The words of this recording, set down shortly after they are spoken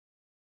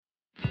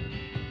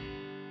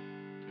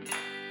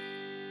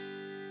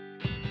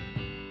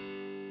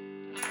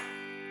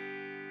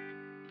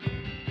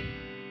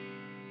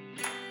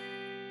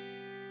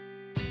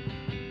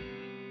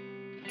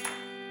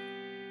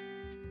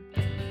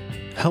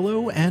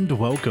Hello and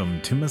welcome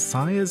to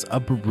Messiah's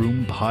Upper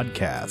Room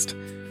podcast.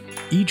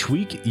 Each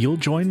week, you'll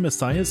join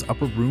Messiah's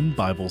Upper Room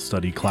Bible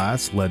study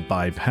class led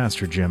by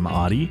Pastor Jim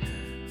Oddie.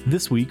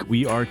 This week,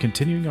 we are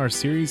continuing our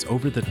series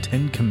over the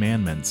Ten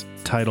Commandments,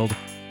 titled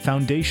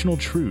Foundational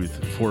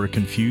Truth for a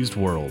Confused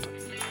World.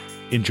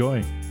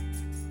 Enjoy.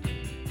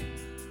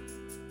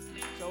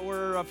 So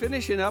we're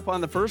finishing up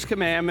on the first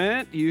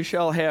commandment, you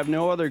shall have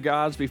no other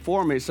gods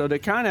before me. So to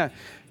kind of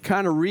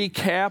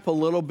recap a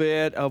little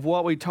bit of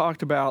what we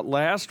talked about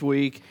last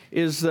week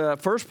is the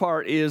first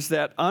part is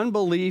that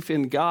unbelief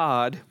in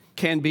God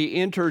can be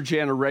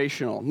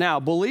intergenerational. Now,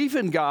 belief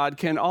in God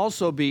can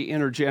also be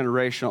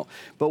intergenerational.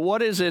 But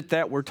what is it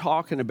that we're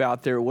talking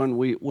about there when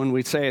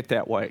we say it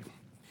that way?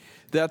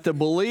 That the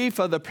belief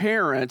of the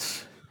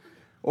parents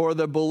or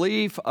the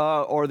belief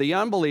or the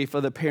unbelief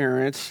of the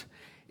parents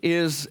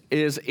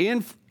influences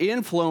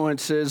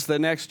the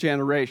next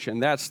generation.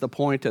 That's the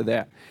point of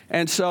that.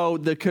 And so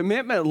the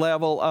commitment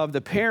level of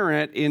the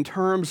parent in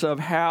terms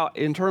of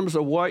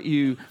what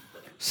you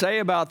say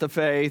about the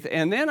faith,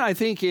 and then I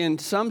think in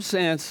some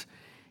sense,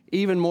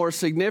 even more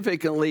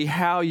significantly,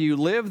 how you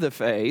live the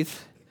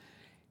faith,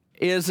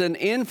 is an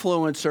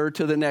influencer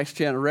to the next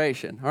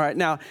generation. All right,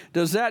 now,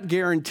 does that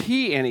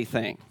guarantee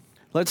anything?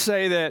 Let's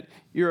say that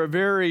you have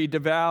very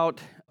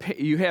devout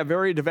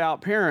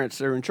parents.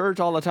 They're in church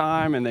all the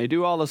time and they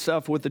do all the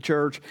stuff with the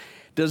church.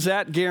 Does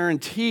that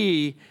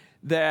guarantee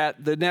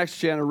that the next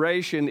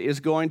generation is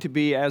going to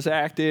be as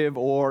active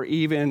or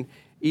even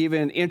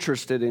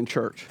interested in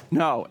church?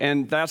 No,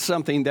 and that's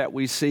something that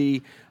we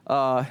see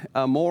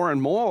more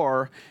and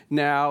more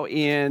now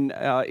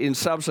in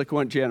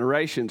subsequent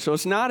generations. So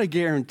it's not a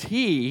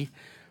guarantee,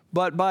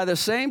 but by the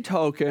same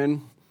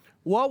token,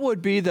 what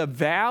would be the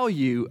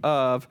value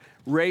of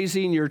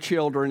raising your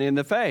children in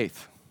the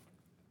faith?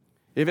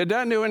 If it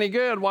doesn't do any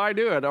good, why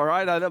do it? All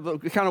right,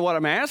 kind of what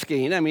I'm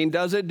asking. I mean,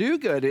 does it do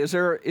good? Is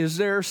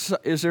there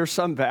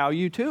some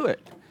value to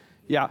it?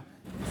 Yeah.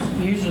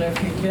 Usually,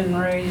 if you've been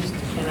raised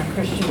in a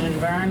Christian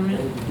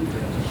environment,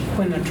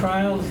 when the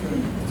trials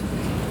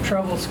and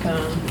troubles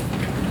come,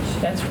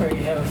 that's where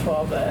you have a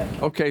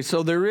fallback. Okay,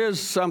 so there is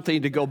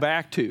something to go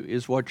back to,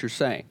 is what you're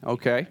saying.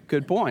 Okay,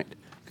 good point.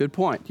 Good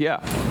point.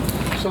 Yeah.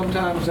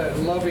 Sometimes that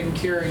loving,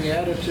 caring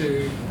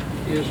attitude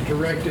is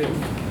directed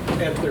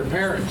at their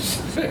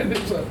parents.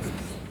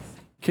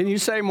 Can you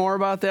say more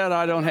about that?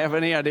 I don't have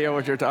any idea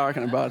what you're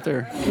talking about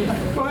there.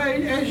 Well,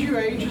 as you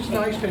age, it's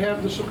nice to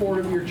have the support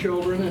of your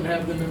children and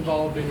have them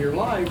involved in your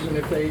lives. And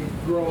if they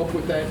grow up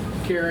with that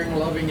caring,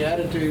 loving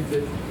attitude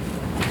that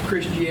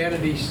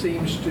Christianity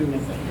seems to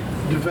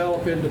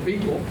develop into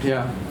people,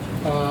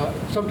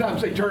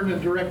 sometimes they turn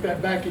and direct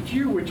that back at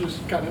you, which is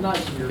kind of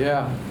nice of your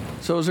Yeah.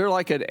 So is there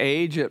like an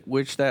age at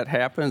which that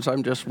happens?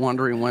 I'm just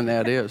wondering when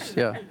that is.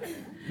 Yeah.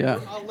 Yeah.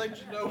 I'll let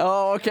you know.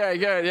 Oh, okay,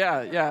 good.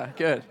 Yeah,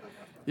 good.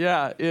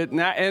 Yeah,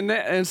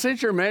 and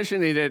since you're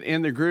mentioning it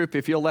in the group,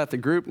 if you'll let the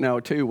group know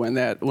too when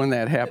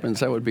that happens,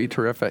 that would be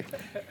terrific.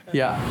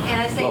 Yeah.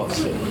 And I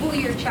say who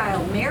your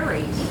child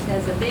marries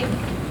has a big.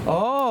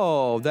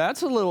 Oh,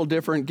 that's a little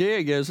different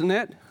gig, isn't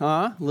it?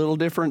 Huh? Little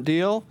different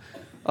deal.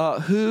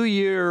 Who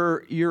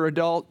your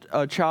adult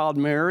child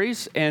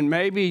marries, and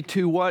maybe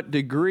to what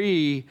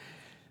degree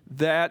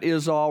that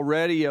is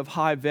already of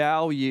high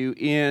value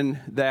in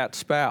that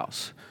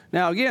spouse.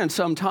 Now, again,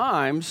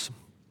 sometimes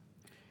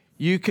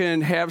you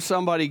can have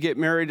somebody get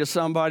married to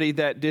somebody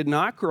that did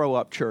not grow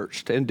up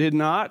churched and did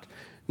not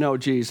know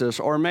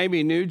Jesus, or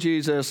maybe knew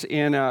Jesus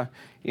in a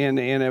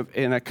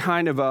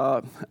kind of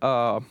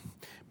a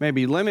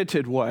maybe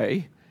limited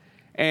way,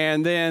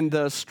 and then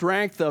the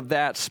strength of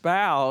that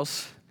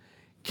spouse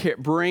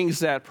brings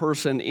that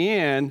person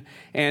in,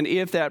 and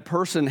if that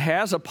person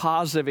has a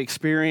positive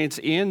experience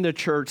in the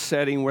church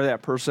setting where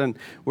that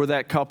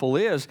couple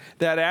is,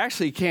 that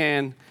actually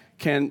can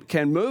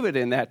move it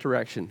in that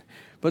direction.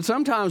 But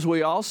sometimes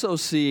we also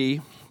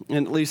see,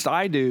 and at least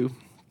I do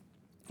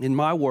in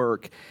my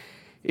work,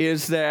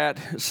 is that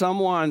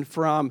someone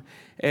from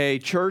a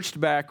churched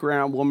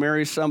background will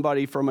marry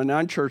somebody from an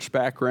unchurched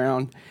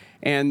background,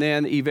 and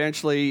then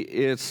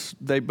eventually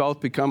they both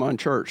become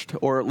unchurched,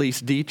 or at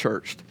least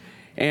de-churched.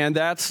 And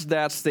that's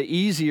the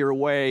easier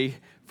way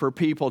for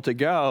people to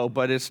go,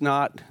 but it's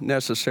not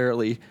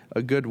necessarily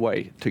a good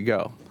way to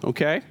go,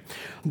 okay?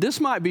 This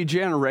might be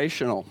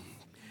generational.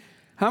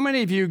 How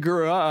many of you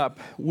grew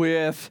up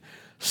with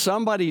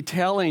somebody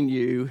telling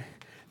you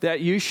that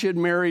you should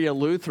marry a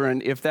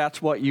Lutheran if that's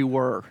what you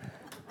were?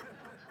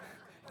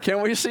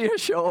 Can we see a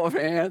show of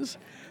hands?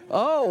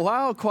 Oh,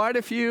 wow, quite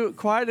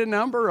a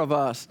number of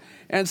us.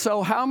 And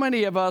so how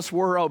many of us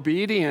were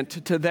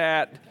obedient to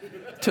that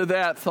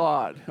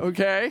thought?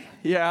 Okay,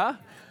 yeah.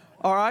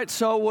 All right,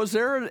 so was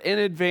there an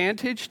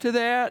advantage to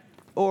that?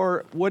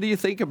 Or what do you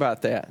think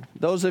about that?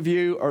 Those of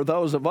you or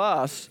those of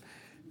us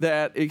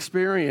that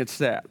experienced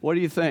that, what do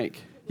you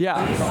think? Yeah.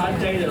 I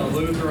dated a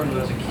Lutheran when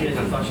I was a kid, and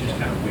I thought she was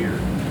kind of weird.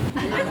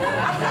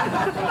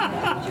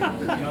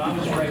 I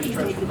was raised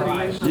Church of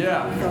Christ.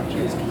 Yeah.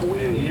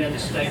 And you had to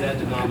stay that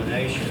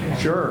denomination.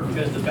 Sure.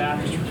 Because the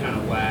Baptists were kind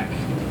of whack.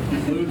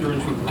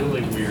 Lutherans were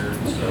really weird.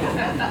 So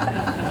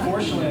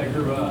Fortunately, I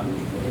grew up,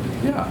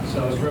 Yeah.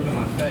 so I was ripping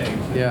my faith.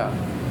 Yeah.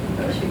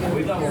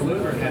 We thought, well,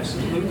 Luther had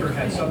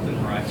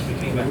something right, so we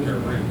came back to our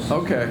roots.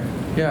 Okay.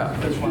 Yeah.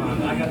 That's why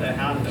I got that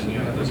hyphen. You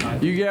know, those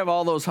hyphens. You have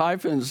all those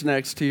hyphens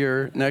next to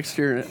your.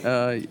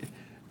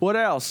 What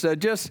else?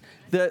 Just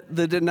the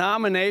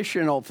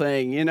denominational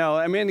thing. You know,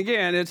 I mean,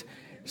 again, it's.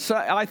 So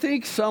I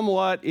think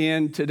somewhat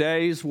in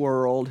today's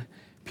world,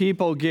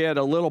 people get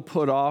a little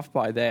put off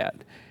by that.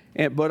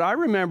 But I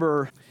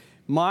remember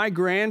my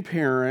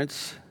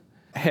grandparents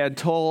had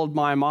told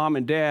my mom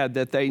and dad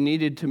that they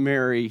needed to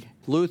marry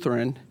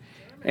Lutheran,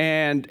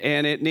 and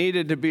it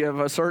needed to be of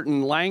a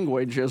certain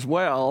language as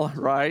well,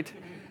 right?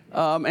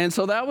 And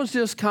so that was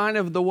just kind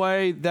of the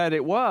way that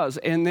it was.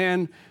 And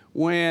then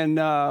when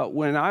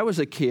I was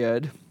a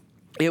kid,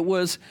 it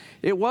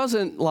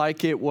wasn't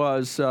like it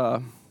was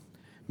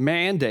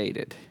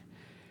mandated,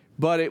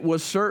 but it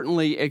was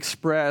certainly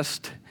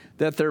expressed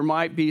that there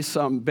might be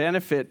some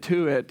benefit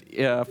to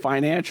it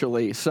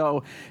financially.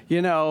 So,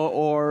 you know,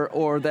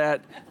 or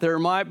that there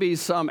might be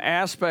some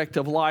aspect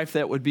of life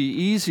that would be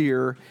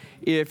easier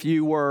if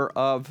you were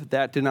of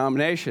that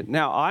denomination.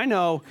 Now, I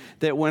know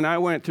that when I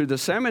went through the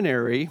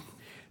seminary,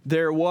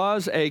 there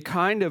was a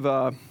kind of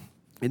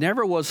it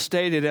never was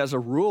stated as a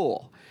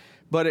rule,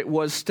 but it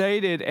was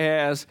stated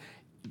as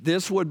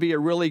this would be a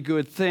really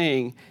good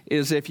thing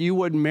is if you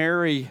would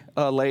marry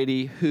a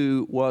lady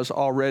who was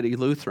already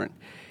Lutheran.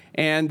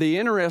 And the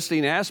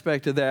interesting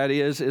aspect of that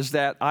is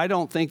that I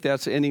don't think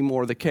that's any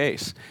more the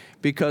case,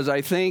 because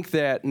I think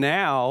that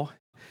now,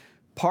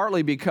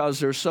 partly because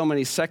there's so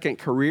many second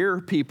career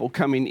people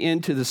coming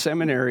into the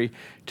seminary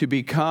to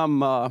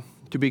become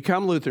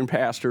Lutheran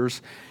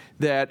pastors,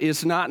 that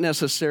it's not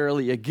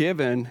necessarily a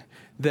given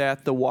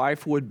that the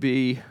wife would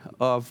be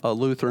of a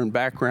Lutheran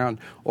background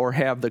or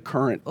have the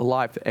current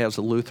life as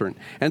a Lutheran.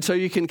 And so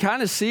you can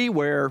kind of see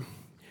where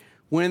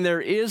when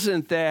there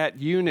isn't that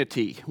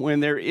unity, when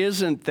there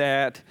isn't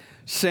that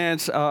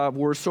sense of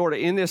we're sort of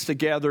in this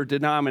together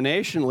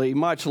denominationally,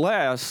 much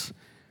less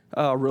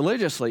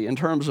religiously in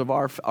terms of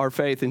our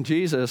faith in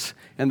Jesus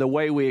and the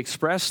way we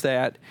express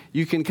that,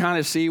 you can kind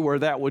of see where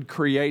that would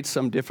create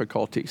some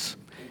difficulties.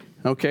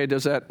 Okay,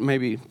 does that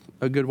maybe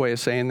a good way of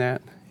saying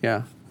that?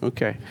 Yeah,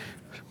 okay.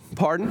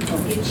 Pardon?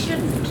 It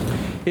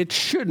shouldn't. It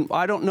shouldn't.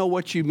 I don't know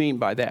what you mean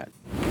by that.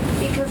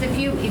 Because if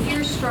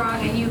you're strong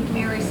and you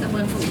marry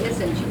someone who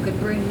isn't, you could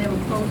bring them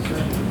closer.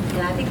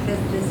 And I think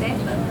this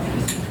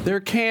happens. There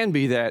can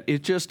be that.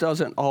 It just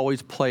doesn't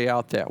always play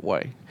out that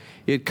way.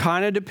 It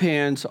kind of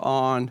depends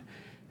on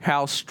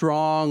how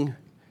strong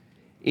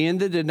in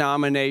the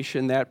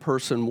denomination that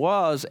person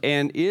was,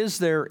 and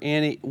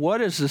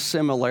what is the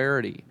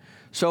similarity?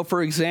 So,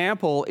 for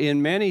example,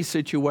 in many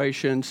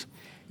situations,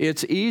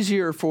 it's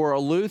easier for a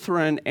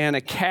Lutheran and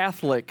a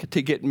Catholic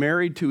to get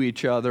married to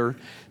each other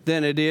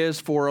than it is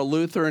for a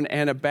Lutheran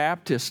and a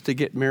Baptist to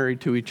get married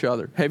to each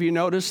other. Have you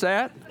noticed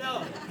that?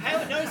 No, I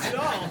haven't noticed at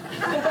all.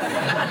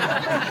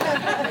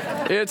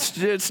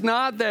 It's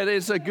not that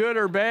it's a good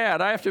or bad.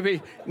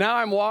 Now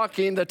I'm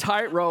walking the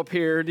tightrope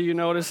here. Do you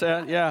notice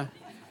that? Yeah.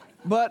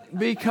 But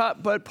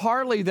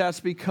partly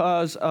that's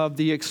because of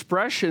the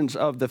expressions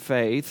of the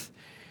faith,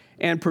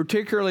 and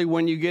particularly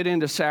when you get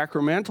into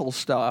sacramental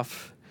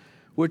stuff,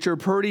 which are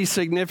pretty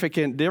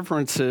significant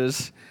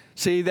differences.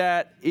 See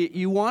that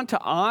you want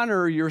to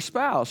honor your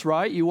spouse,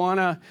 right? You want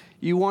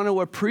to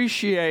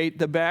appreciate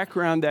the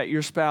background that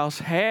your spouse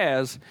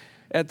has,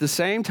 at the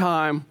same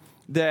time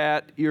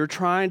that you're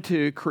trying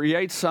to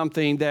create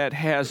something that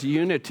has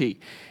unity.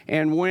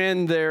 And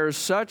when there's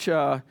such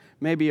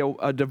maybe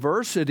a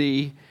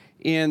diversity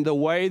in the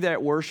way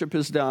that worship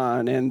is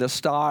done and the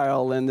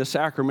style and the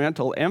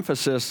sacramental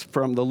emphasis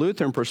from the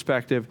Lutheran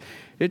perspective,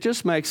 it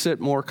just makes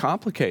it more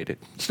complicated.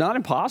 It's not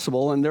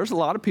impossible, and there's a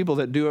lot of people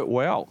that do it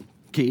well,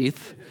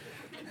 Keith.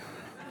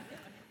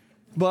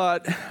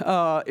 But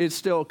it's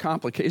still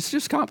complicated. It's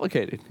just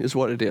complicated is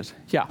what it is.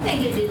 Yeah? I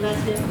think it'd be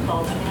less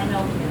difficult, I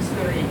know from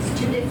experience,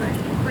 two different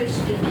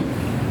Christian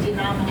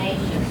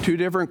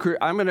denominations.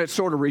 I'm going to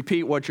sort of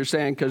repeat what you're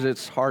saying because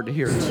it's hard to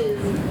hear. To a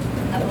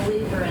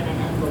believer and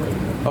an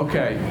unbeliever.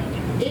 Okay.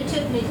 It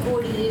took me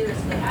 40 years,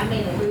 but I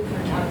made a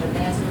Lutheran out of a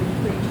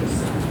Nazarene preacher's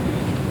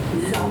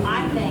son. So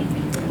I think...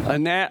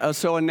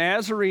 So a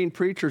Nazarene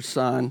preacher's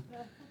son,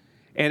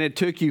 and it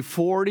took you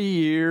 40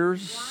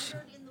 years.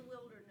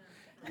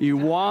 You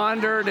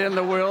wandered in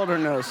the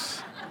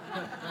wilderness.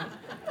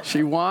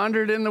 She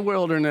wandered in the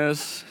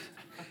wilderness,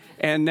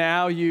 and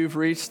now you've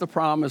reached the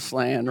promised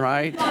land,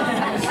 right?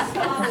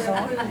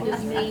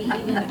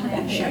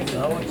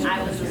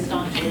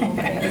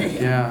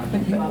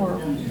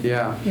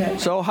 Yeah.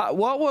 So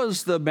what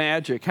was the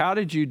magic? How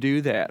did you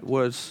do that?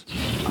 Actually,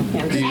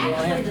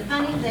 the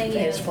funny thing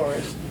is,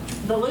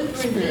 the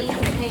Lutheran dean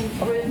who came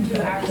through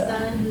to our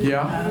son who's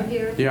Yeah. over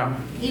here. Yeah.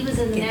 He was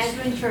in the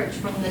Nazarene church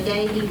from the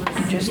day he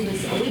was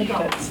a week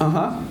old.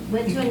 Uh-huh.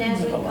 Went to a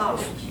Nazarene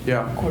college.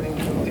 Yeah.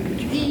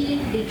 He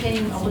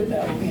became a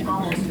Lutheran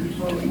almost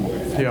before we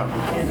did.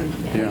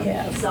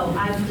 Yeah. So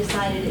I've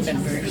decided it's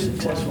time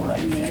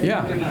to do it.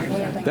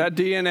 Yeah. That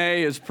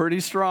DNA is pretty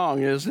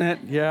strong, isn't it?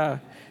 Yeah.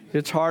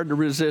 It's hard to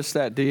resist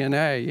that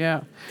DNA.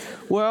 Yeah.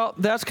 Well,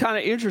 that's kind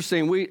of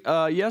interesting. We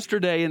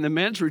yesterday in the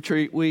men's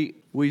retreat, we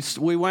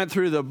went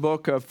through the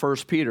book of 1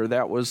 Peter.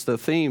 That was the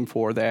theme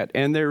for that.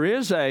 And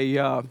there's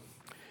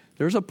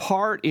a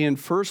part in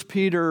 1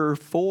 Peter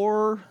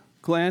 4.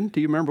 Glenn, do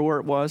you remember where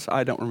it was?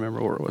 I don't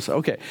remember where it was.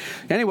 Okay.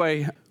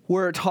 Anyway,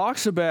 where it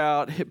talks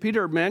about,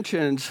 Peter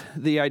mentions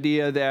the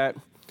idea that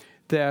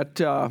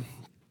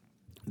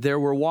there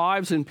were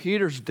wives in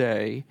Peter's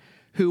day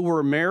who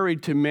were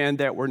married to men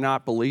that were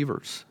not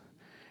believers.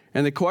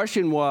 And the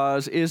question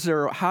was,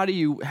 how do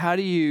you,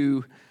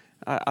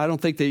 I don't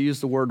think they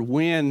use the word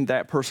win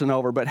that person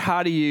over, but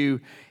how do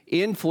you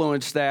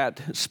influence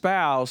that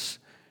spouse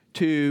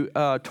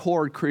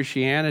toward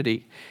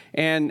Christianity?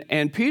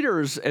 And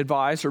Peter's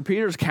advice or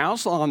Peter's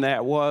counsel on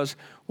that was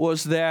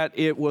that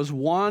it was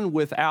one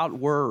without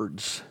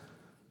words,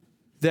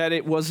 that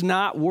it was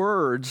not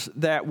words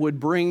that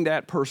would bring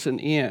that person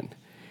in.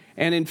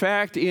 And in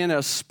fact, in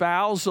a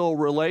spousal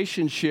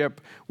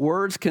relationship,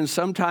 words can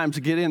sometimes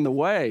get in the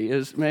way,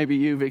 as maybe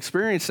you've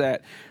experienced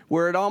that,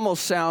 where it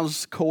almost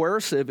sounds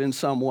coercive in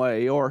some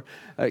way or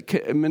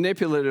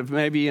manipulative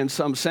maybe in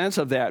some sense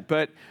of that.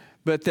 But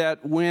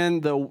that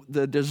when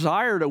the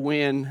desire to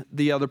win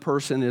the other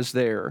person is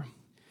there,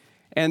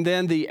 and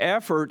then the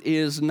effort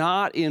is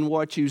not in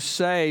what you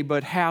say,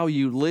 but how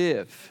you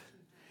live,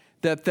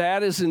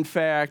 that is in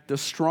fact the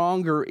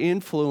stronger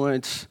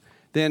influence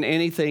than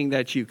anything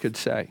that you could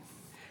say.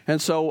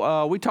 And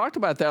so we talked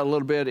about that a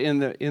little bit in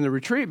the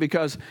retreat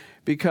because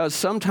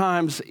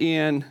sometimes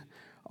in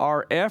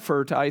our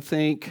effort, I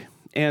think,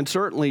 and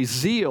certainly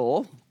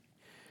zeal,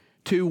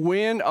 to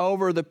win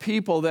over the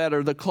people that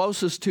are the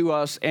closest to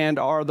us and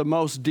are the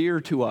most dear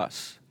to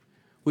us,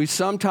 we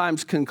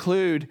sometimes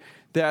conclude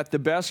that the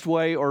best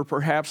way or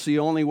perhaps the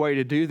only way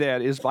to do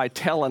that is by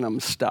telling them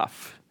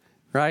stuff,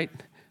 right?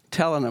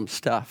 Telling them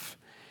stuff.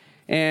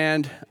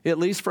 And at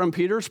least from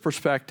Peter's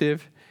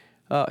perspective,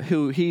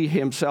 who he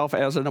himself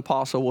as an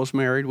apostle was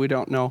married. We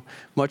don't know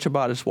much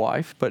about his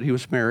wife, but he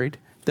was married.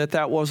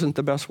 That wasn't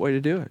the best way to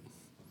do it.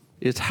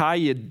 It's how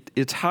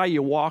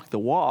you walk the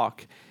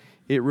walk.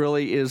 It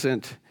really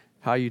isn't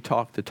how you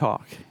talk the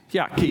talk.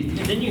 Yeah, Keith.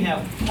 And then you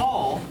have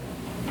Paul,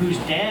 whose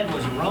dad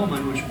was a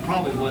Roman, which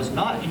probably was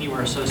not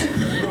anywhere associated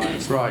with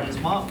Christ. Right. His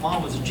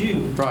mom was a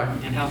Jew. Right.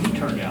 And how he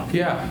turned out.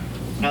 Yeah.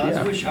 Now,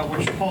 I wish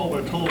Paul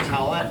would have told us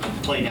how that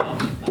played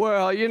out.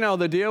 Well,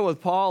 the deal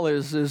with Paul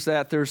is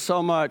that there's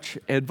so much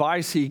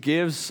advice he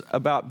gives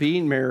about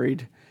being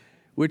married,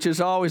 which is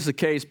always the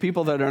case.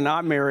 People that are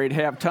not married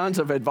have tons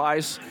of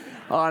advice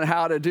on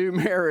how to do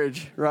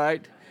marriage,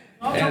 right?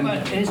 I'm talking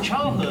about his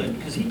childhood,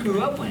 because he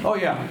grew up with it. Oh,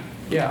 yeah.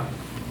 Yeah.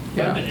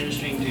 That would have been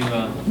interesting to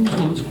some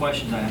of those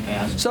questions I have to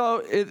ask.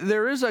 So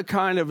there is a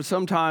kind of,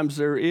 sometimes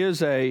there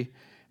is a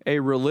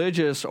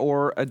religious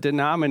or a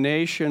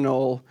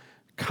denominational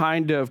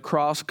kind of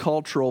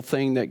cross-cultural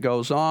thing that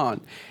goes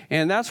on.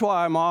 And that's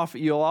why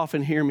you'll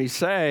often hear me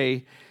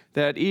say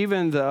that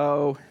even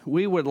though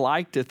we would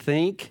like to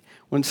think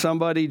when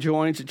somebody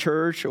joins a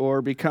church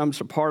or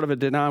becomes a part of a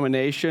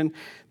denomination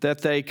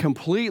that they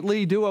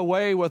completely do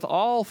away with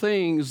all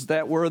things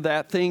that were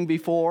that thing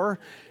before,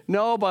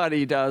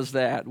 nobody does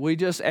that. We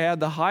just add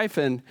the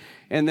hyphen,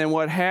 and then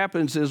what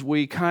happens is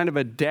we kind of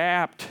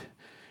adapt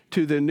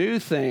to the new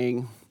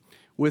thing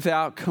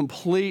without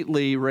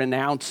completely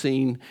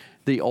renouncing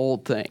the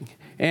old thing.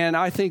 And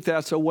I think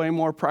that's a way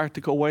more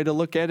practical way to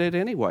look at it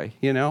anyway,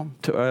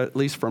 at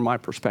least from my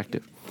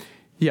perspective.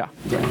 Yeah.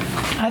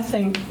 I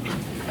think,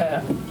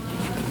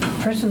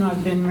 person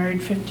I've been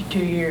married 52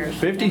 years.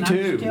 52.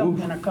 And I'm still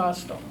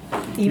Pentecostal.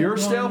 You're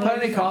still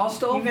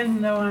Pentecostal?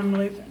 Even though I'm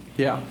Lutheran.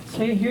 Yeah.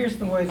 See, here's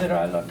the way that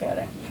I look at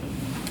it.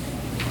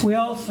 We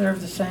all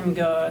serve the same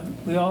God.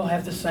 We all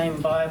have the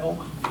same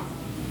Bible.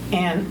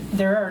 And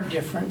there are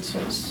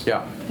differences.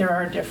 Yeah. There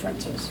are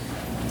differences.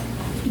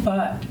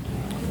 But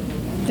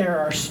there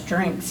are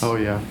strengths. Oh,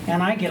 yeah.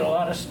 And I get a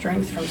lot of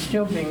strength from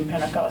still being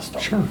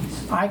Pentecostal. Sure.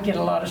 I get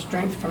a lot of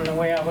strength from the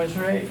way I was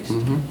raised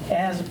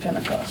as a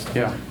Pentecostal.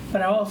 Yeah.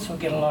 But I also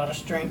get a lot of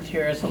strength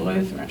here as a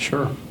Lutheran.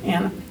 Sure.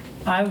 And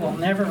I will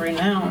never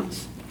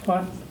renounce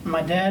what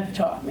my dad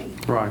taught me.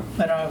 Right.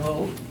 But I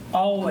will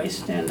always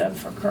stand up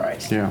for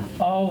Christ. Yeah.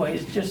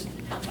 Always. Just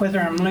whether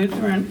I'm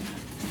Lutheran,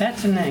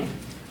 that's a name.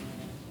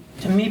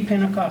 To me,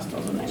 Pentecostal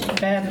is a name.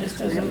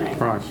 Baptist is a name.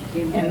 Right.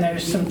 And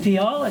there's some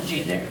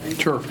theology there.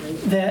 Sure.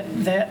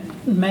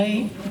 That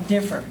may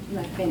differ.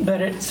 But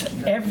it's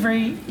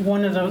every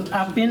one of those.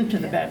 I've been to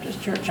the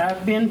Baptist church.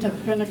 I've been to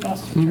the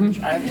Pentecostal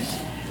church.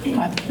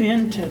 I've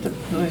been to the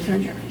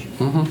Lutheran church.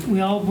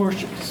 We all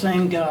worship the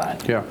same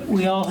God. Yeah.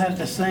 We all have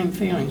the same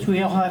feelings.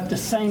 We all have the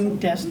same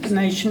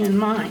destination in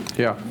mind.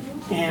 Yeah.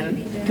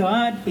 And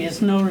God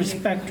is no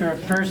respecter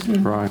of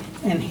person. Right.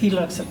 And he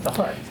looks at the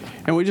heart.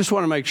 And we just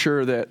want to make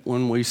sure that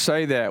when we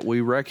say that, we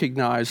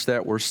recognize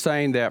that we're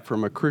saying that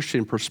from a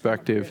Christian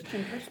perspective,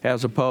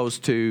 as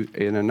opposed to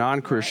in a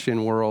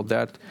non-Christian world.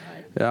 That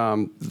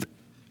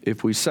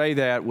if we say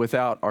that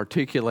without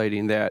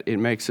articulating that, it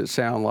makes it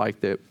sound like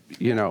that,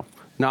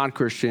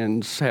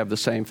 non-Christians have the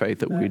same faith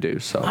that we do.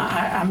 So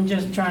I'm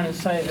just trying to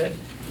say that,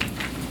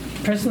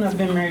 Preston, I've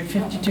been married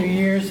 52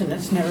 years, and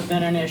it's never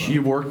been an issue.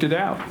 you worked it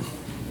out.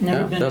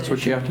 Never been That's an what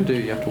issue. you have to do.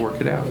 You have to work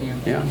it out.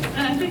 Yeah.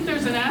 And I think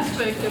there's an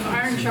aspect of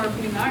iron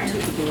sharpening iron.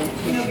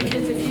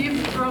 Because if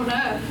you've grown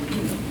up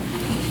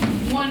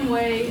one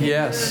way, and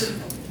Yes.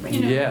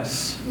 you're,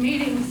 Yes.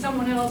 meeting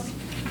someone else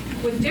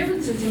with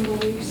differences in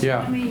beliefs. Yeah.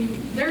 I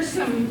mean, there's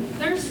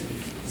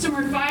some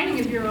refining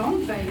of your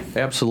own faith.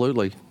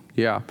 Absolutely.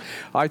 Yeah.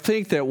 I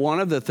think that one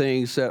of the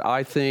things that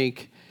I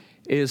think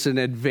is an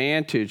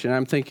advantage, and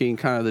I'm thinking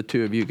kind of the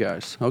two of you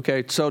guys.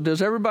 Okay, so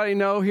does everybody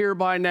know here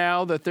by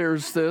now that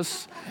there's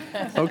this?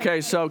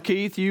 Okay, so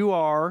Keith, you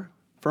are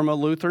from a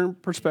Lutheran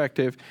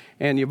perspective,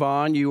 and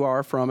Yvonne, you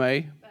are from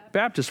a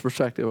Baptist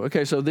perspective.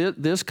 Okay, so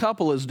this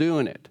couple is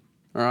doing it,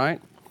 all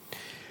right?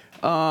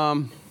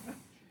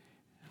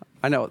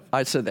 I know,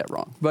 I said that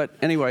wrong, but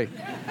anyway.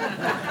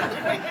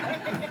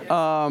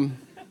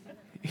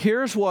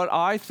 Here's what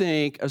I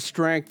think a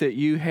strength that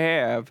you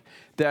have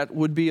that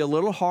would be a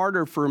little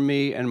harder for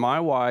me and my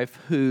wife,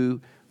 who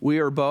we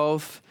are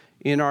both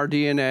in our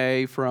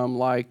DNA from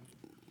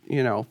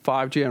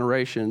 5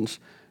 generations,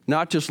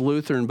 not just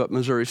Lutheran, but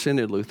Missouri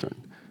Synod Lutheran.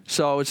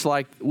 So it's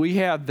like we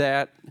have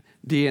that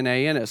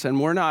DNA in us,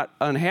 and we're not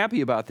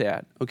unhappy about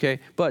that, okay?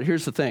 But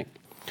here's the thing.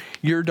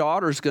 Your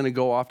daughter's going to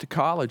go off to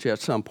college at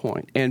some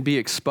point and be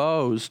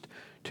exposed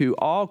to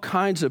all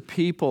kinds of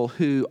people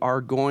who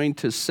are going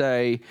to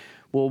say,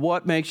 well,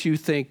 what makes you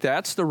think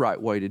that's the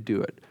right way to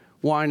do it?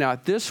 Why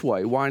not this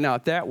way? Why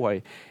not that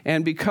way?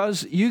 And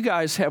because you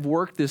guys have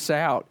worked this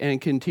out and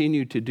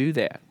continue to do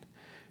that,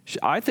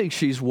 I think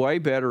she's way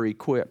better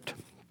equipped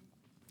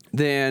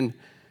than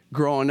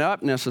growing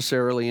up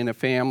necessarily in a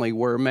family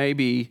where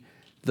maybe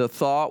the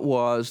thought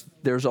was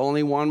there's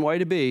only one way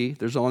to be,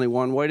 there's only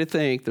one way to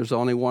think, there's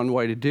only one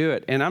way to do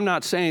it. And I'm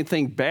not saying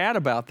anything bad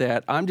about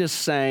that. I'm just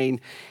saying,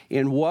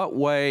 in what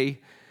way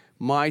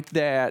might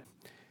that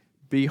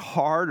be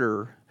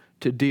harder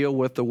to deal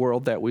with the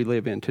world that we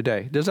live in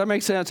today? Does that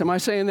make sense? Am I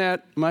saying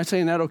that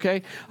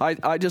okay?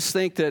 I just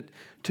think that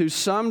to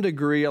some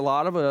degree, a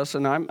lot of us,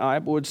 and I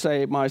would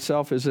say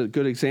myself is a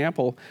good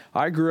example,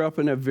 I grew up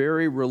in a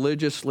very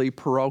religiously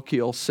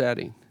parochial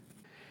setting.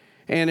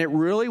 And it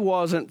really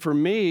wasn't for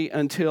me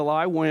until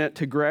I went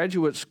to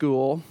graduate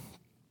school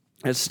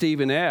at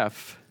Stephen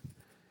F.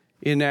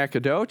 in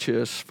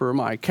Nacogdoches for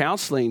my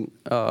counseling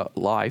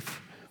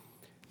life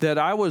that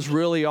I was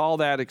really all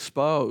that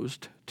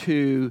exposed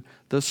to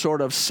the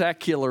sort of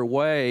secular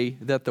way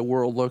that the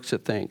world looks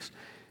at things,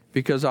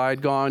 because I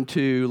had gone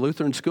to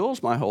Lutheran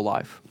schools my whole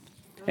life.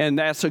 And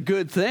that's a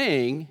good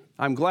thing.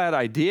 I'm glad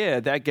I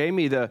did. That gave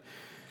me the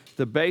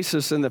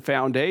basis and the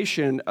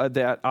foundation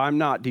that I'm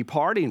not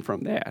departing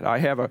from that. I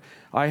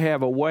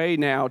have a way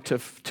now to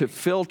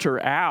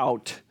filter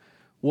out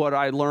what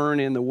I learn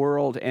in the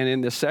world and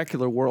in the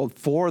secular world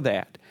for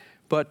that.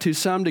 But to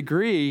some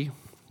degree,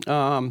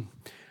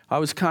 I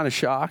was kind of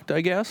shocked,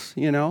 I guess,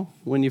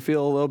 when you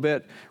feel a little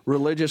bit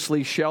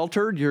religiously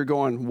sheltered, you're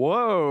going,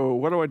 whoa,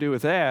 what do I do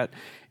with that?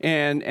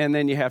 And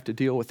then you have to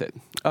deal with it.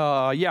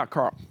 Yeah,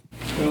 Carl.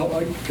 Well,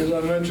 as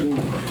I mentioned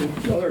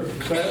in other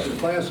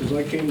classes,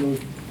 I came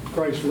to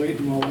Christ late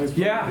in my life.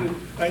 Yeah.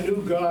 I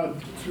knew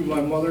God through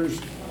my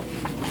mother's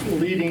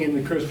leading in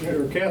the Christian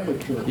or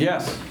Catholic church.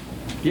 Yes.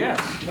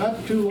 Yes.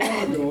 Not too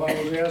long ago,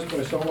 I was asked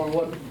by someone,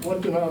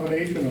 what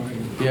denomination are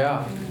you?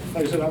 Yeah.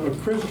 I said, I'm a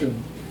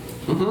Christian.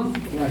 Mm-hmm.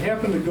 And I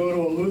happen to go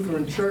to a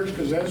Lutheran church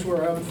because that's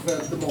where I'm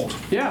fed the most.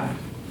 Yeah.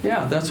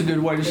 Yeah, that's a good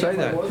way to say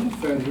that. If I wasn't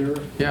fed here,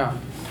 yeah,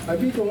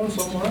 I'd be going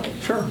somewhere else.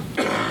 Sure.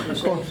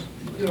 Of course.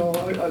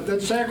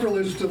 That's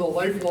sacrilege to the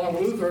lifelong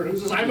Lutheran who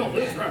says, I'm a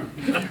Lutheran.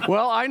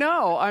 Well, I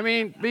know. I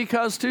mean,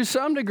 because to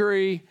some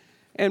degree,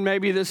 and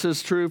maybe this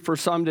is true for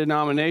some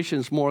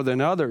denominations more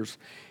than others,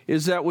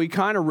 is that we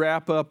kind of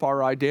wrap up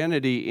our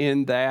identity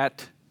in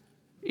that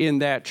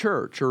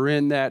church or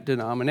in that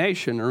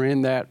denomination or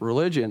in that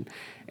religion.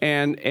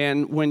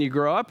 And when you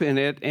grow up in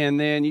it and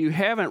then you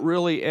haven't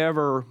really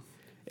ever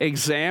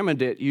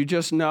examined it, you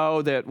just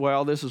know that,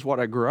 well, this is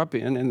what I grew up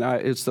in, and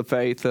it's the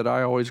faith that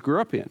I always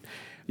grew up in.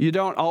 You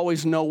don't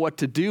always know what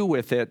to do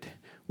with it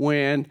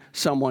when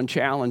someone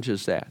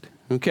challenges that,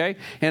 okay?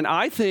 And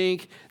I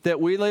think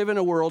that we live in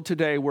a world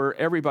today where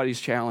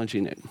everybody's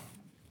challenging it.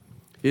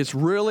 It's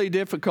really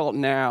difficult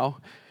now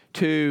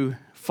to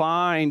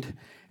find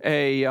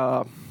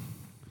a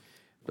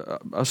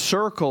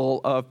circle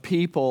of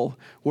people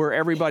where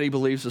everybody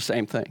believes the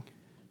same thing.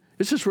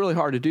 It's just really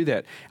hard to do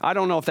that. I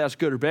don't know if that's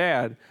good or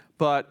bad,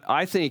 but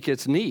I think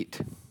it's neat.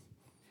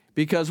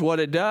 Because what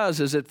it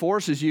does is it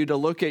forces you to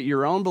look at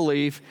your own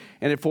belief,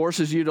 and it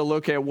forces you to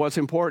look at what's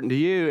important to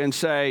you and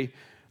say,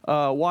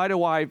 why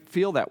do I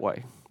feel that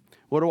way?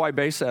 What do I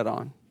base that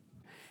on?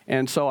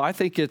 And so I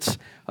think it's,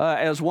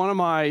 as one of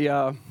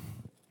my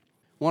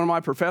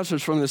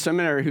professors from the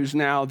seminary, who's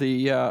now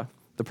the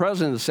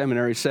president of the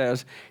seminary,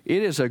 says,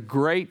 it is a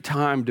great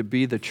time to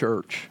be the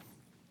church.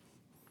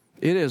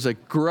 It is a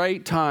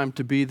great time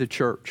to be the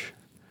church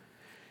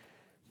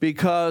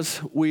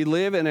because we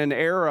live in an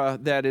era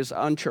that is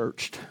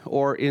unchurched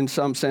or in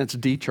some sense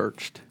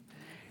de-churched.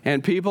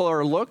 And people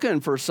are looking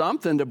for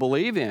something to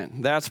believe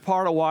in. That's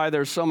part of why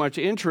there's so much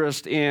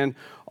interest in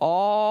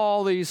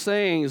all these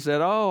things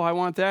that, oh, I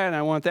want that, and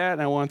I want that,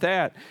 and I want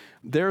that.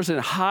 There's a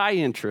high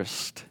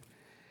interest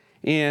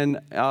in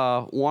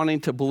wanting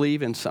to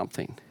believe in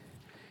something.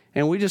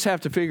 And we just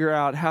have to figure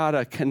out how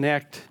to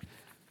connect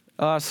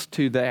us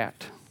to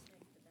that.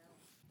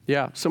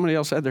 Yeah, somebody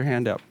else had their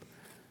hand up.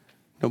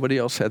 Nobody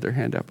else had their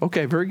hand up.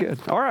 Okay, very good.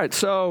 All right,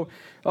 so,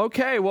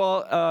 okay,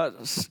 well,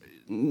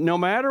 no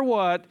matter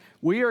what,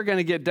 we are going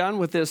to get done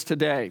with this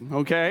today,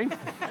 okay?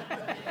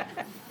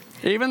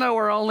 Even though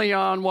we're only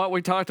on what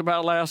we talked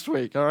about last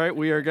week, all right?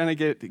 We are going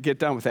to get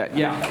done with that.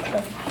 Yeah.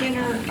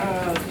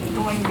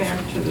 Going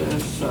back to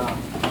this,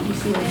 you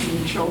see like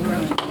in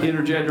children.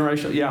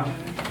 Intergenerational, yeah.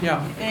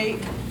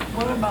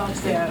 What about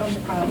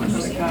that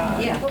promise of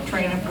God? Yeah.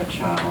 Train up a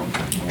child.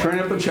 Train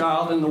up a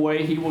child in the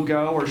way he will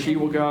go or she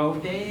will go.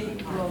 They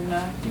will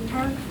not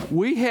depart.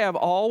 We have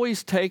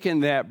always taken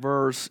that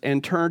verse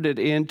and turned it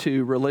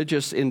into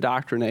religious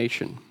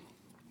indoctrination.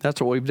 That's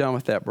what we've done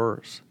with that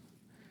verse.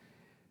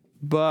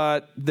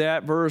 But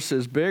that verse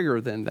is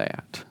bigger than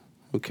that,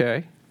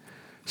 okay?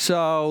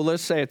 So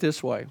let's say it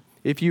this way.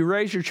 If you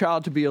raise your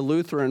child to be a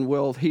Lutheran,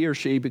 will he or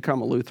she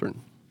become a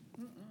Lutheran?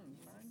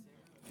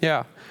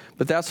 Yeah,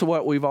 but that's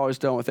what we've always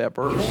done with that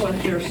verse.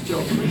 But they're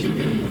still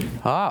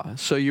Christian.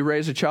 So you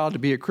raise a child to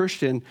be a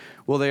Christian,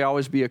 will they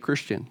always be a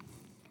Christian?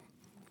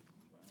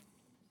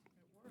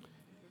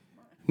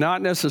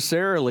 Not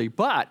necessarily,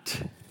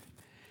 but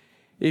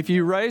if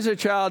you raise a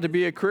child to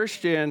be a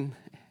Christian,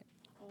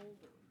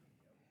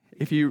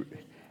 if you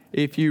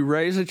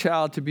raise a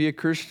child to be a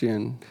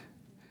Christian,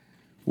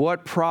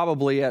 what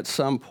probably at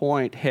some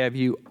point have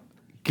you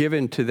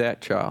given to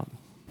that child?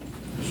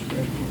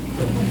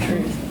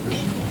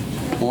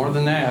 More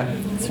than that.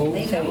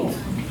 They know.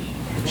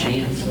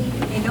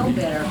 They know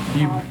better.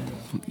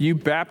 You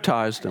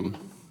baptized them.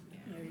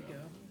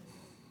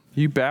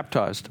 You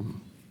baptized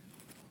them.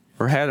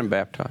 Or had them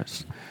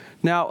baptized.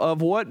 Now,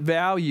 of what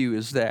value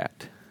is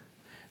that?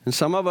 And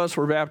some of us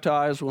were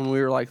baptized when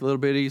we were like little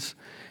bitties.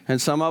 And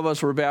some of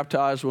us were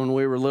baptized when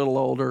we were a little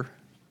older.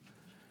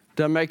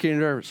 Doesn't make any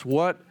difference.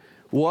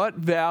 What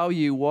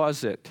value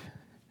was it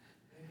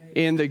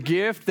in the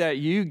gift that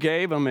you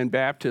gave them in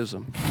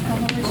baptism?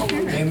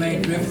 They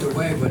may drift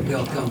away, but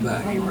they'll come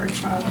back.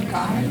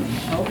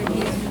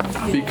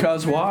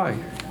 Because why?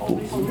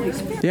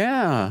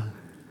 Yeah.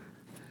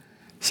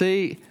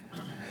 See,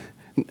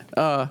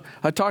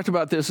 I talked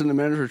about this in the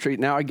men's retreat.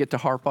 Now I get to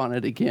harp on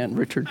it again,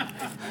 Richard.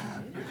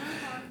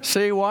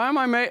 See,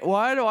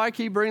 why do I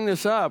keep bringing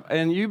this up?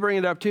 And you bring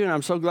it up too, and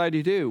I'm so glad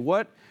you do.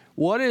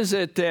 What is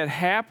it that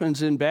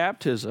happens in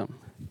baptism?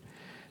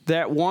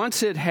 That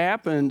once it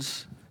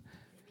happens,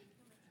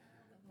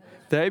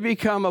 they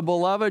become a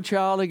beloved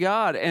child of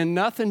God, and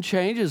nothing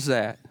changes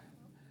that.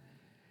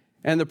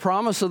 And the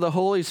promise of the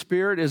Holy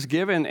Spirit is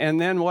given, and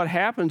then what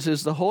happens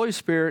is the Holy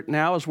Spirit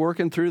now is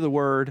working through the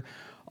Word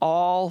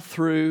all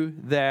through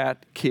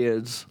that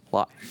kid's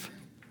life.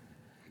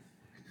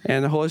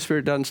 And the Holy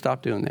Spirit doesn't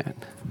stop doing that.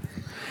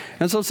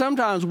 And so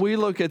sometimes we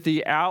look at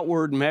the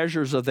outward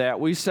measures of that.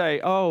 We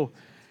say, oh,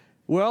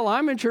 well,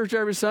 I'm in church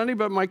every Sunday,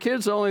 but my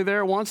kid's only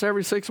there once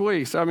every 6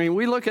 weeks. I mean,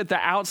 we look at the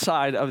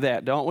outside of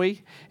that, don't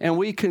we? And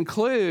we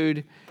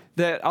conclude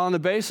that on the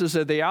basis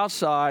of the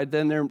outside,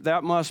 then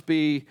that must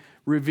be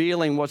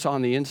revealing what's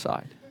on the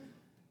inside.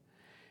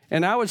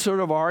 And I would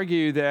sort of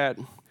argue that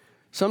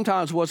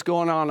sometimes what's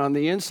going on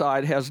the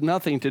inside has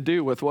nothing to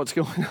do with what's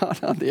going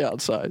on the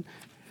outside.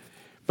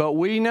 But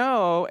we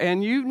know,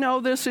 and you know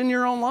this in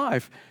your own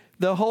life,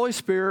 the Holy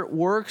Spirit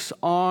works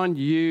on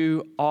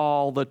you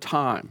all the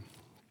time.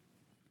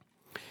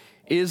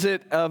 Is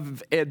it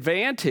of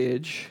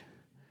advantage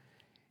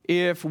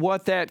if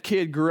what that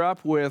kid grew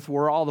up with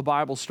were all the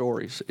Bible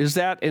stories? Is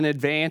that an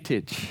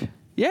advantage?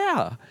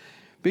 Yeah,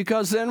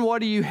 because then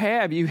what do you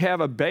have? You have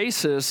a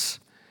basis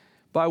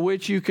by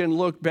which you can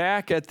look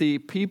back at the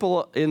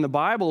people in the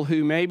Bible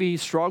who maybe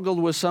struggled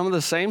with some of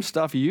the same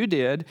stuff you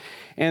did,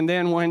 and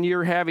then when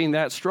you're having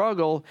that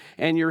struggle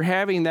and you're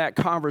having that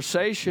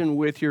conversation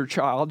with your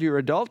child, your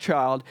adult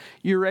child,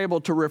 you're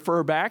able to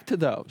refer back to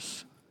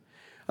those.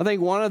 I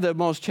think one of the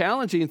most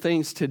challenging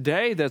things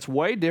today that's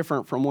way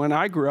different from when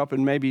I grew up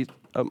and maybe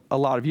a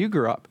lot of you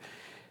grew up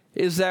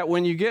is that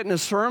when you get in a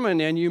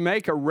sermon and you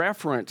make a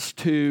reference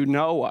to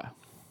Noah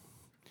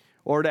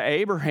or to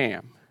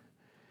Abraham,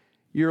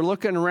 you're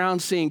looking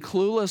around seeing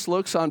clueless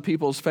looks on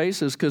people's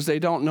faces because they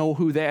don't know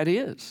who that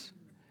is.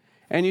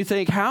 And you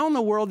think, how in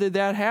the world did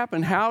that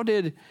happen? How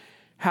did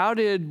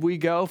we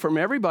go from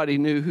everybody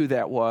knew who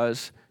that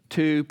was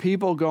to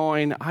people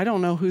going, I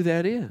don't know who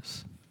that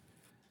is?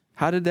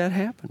 How did that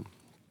happen?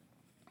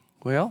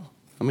 Well,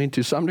 I mean,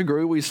 to some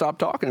degree, we stopped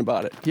talking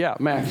about it. Yeah,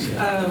 Max.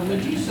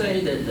 Would you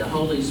say that the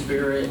Holy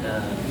Spirit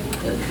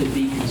could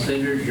be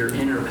considered your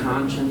inner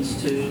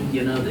conscience too?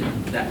 You know,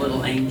 that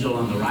little angel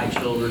on the right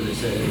shoulder that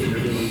says you're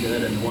doing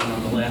good, and the one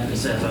on the left that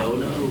says, oh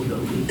no,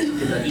 don't be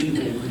the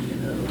evil. You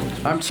know.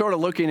 I'm sort of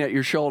looking at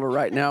your shoulder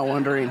right now,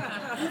 wondering.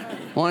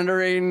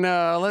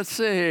 Let's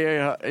see.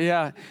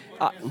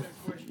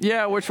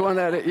 Yeah, which one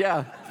that is?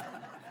 Yeah.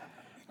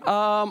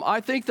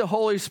 I think the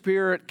Holy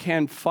Spirit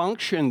can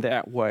function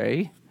that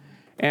way,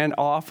 and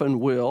often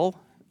will.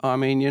 I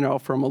mean, you know,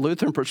 from a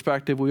Lutheran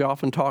perspective, we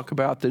often talk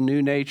about the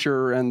new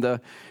nature and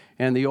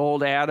the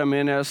old Adam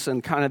in us,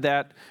 and kind of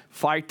that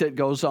fight that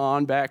goes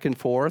on back and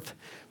forth.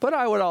 But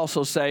I would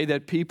also say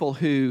that people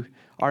who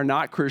are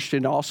not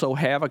Christian also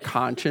have a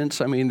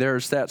conscience. I mean,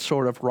 there's that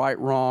sort of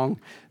right-wrong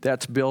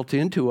that's built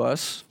into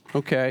us.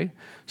 Okay,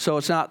 so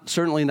it's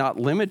certainly not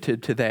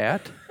limited to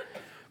that.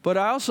 But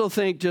I also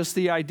think just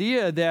the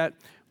idea that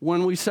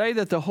when we say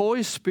that the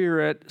Holy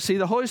Spirit,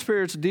 the Holy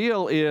Spirit's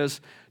deal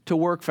is to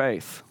work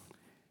faith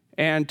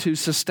and to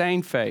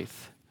sustain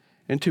faith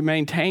and to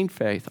maintain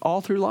faith all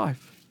through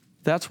life.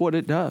 That's what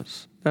it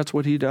does. That's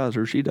what he does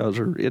or she does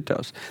or it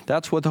does.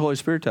 That's what the Holy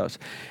Spirit does.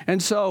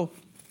 And so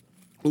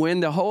when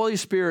the Holy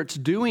Spirit's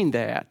doing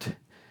that,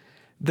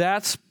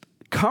 that's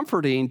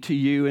comforting to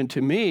you and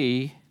to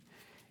me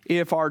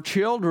if our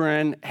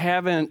children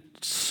haven't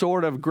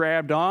sort of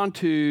grabbed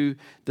onto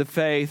the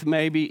faith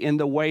maybe in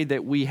the way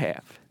that we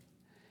have.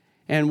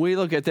 And we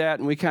look at that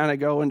and we kind of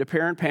go into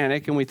parent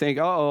panic and we think,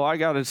 oh, I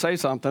got to say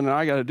something and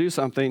I got to do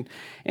something.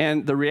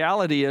 And the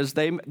reality is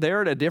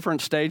they're at a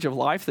different stage of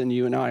life than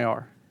you and I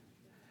are.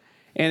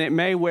 And it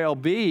may well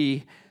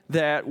be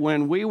that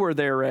when we were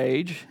their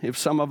age, if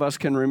some of us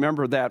can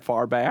remember that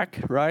far back,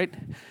 right,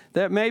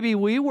 that maybe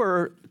we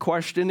were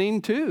questioning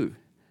too.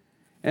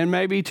 And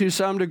maybe to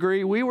some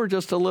degree we were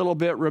just a little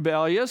bit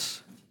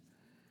rebellious.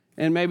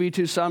 And maybe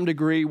to some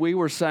degree we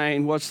were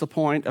saying, what's the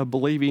point of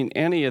believing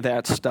any of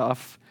that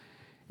stuff?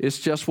 It's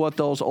just what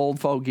those old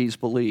fogies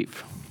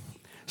believe.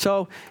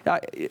 So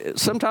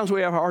sometimes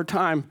we have a hard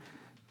time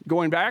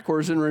going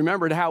backwards and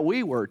remembering how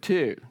we were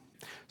too.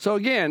 So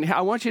again,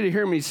 I want you to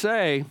hear me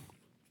say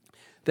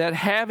that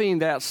having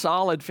that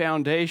solid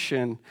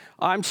foundation,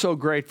 I'm so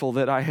grateful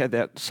that I had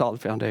that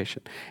solid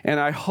foundation. And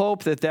I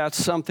hope that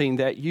that's something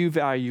that you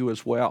value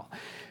as well.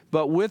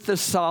 But with the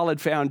solid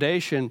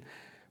foundation,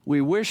 we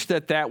wish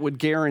that that would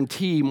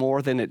guarantee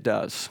more than it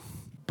does.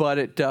 But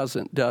it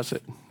doesn't, does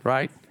it?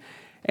 Right?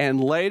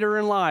 And later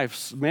in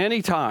life,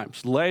 many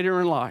times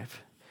later in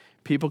life,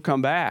 people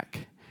come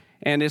back.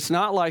 And it's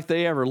not like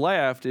they ever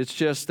left. It's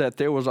just that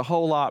there was a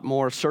whole lot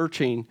more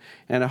searching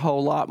and a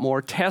whole lot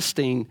more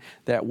testing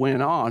that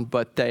went on,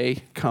 but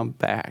they come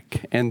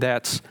back. And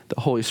that's the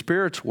Holy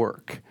Spirit's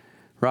work,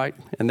 right?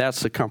 And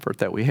that's the comfort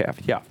that we have.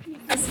 Yeah.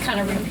 This kind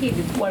of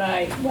repeated what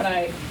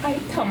I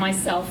tell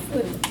myself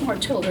with more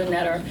children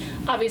that are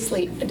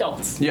obviously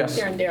adults. Yes.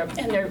 And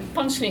they're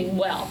functioning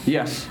well.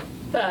 Yes.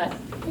 But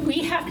we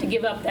have to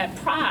give up that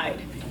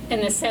pride in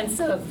the sense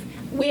of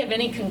we have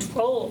any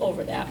control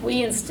over that.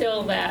 We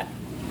instill that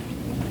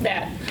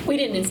we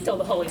didn't instill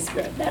the Holy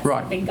Spirit. That's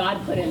right. Something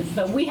God put in.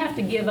 But we have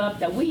to give up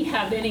that we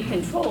have any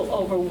control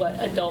over what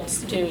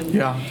adults do.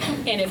 Yeah.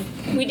 And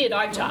if we did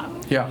our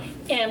job. Yeah.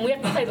 And we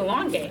have to play the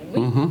long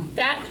game.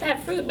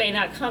 That fruit may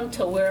not come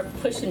till we're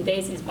pushing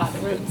daisies by the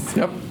roots.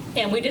 Yep.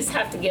 And we just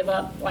have to give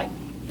up,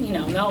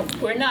 no,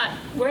 we're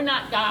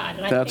not God.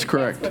 And I that's think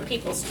correct. That's where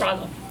people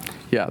struggle.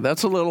 Yeah,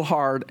 that's a little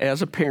hard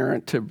as a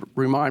parent to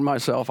remind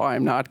myself I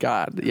am not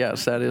God.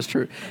 Yes, that is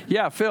true.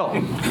 Yeah,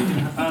 Phil.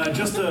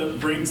 Just to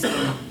bring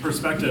some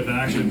perspective and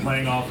actually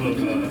playing off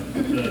of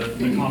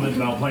the comment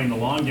about playing the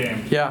long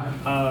game. Yeah.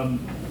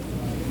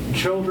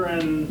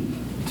 Children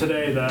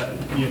today that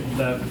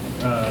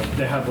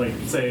they have, like,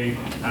 say,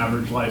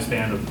 average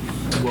lifespan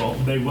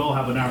of, they will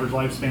have an average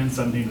lifespan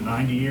 70 to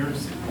 90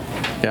 years.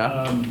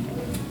 Yeah.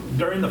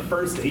 During the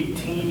first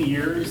 18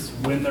 years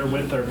when they're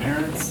with their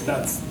parents,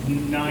 that's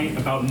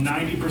about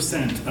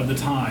 90% of the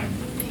time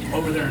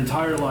over their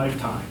entire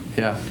lifetime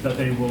that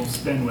they will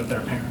spend with their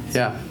parents.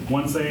 Yeah.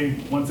 Once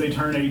they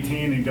turn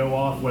 18 and go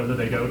off, whether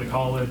they go to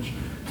college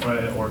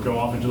or go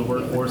off into the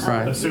workforce,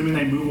 assuming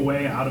they move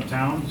away out of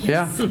town,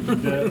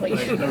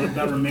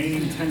 that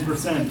remaining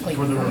 10%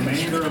 for the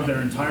remainder of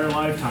their entire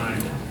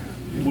lifetime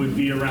would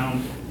be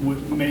involved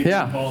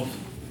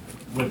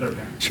with their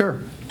parents.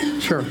 Sure.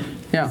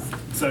 Yeah.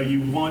 So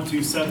you want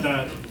to set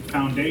that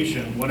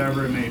foundation,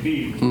 whatever it may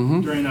be,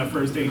 during that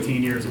first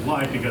 18 years of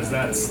life, because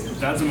that's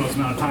the most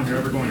amount of time you're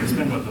ever going to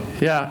spend with them.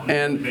 Yeah,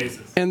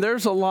 and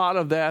there's a lot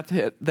of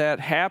that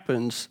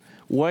happens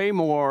way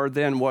more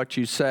than what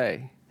you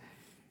say.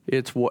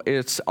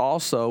 It's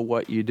also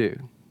what you do.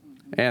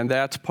 And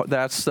I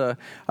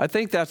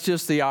think that's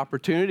just the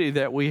opportunity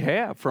that we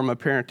have from a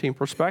parenting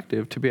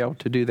perspective to be able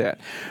to do that.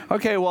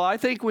 Okay, well, I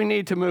think we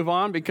need to move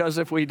on, because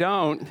if we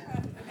don't...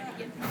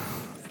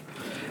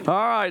 All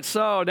right,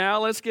 so now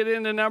let's get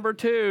into number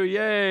 2.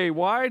 Yay,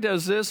 why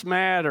does this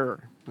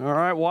matter? All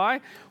right,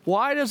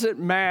 why does it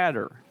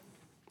matter?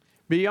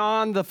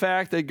 beyond the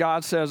fact that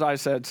God says, I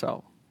said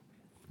so.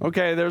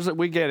 Okay,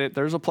 we get it.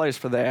 There's a place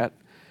for that.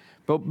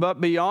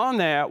 But beyond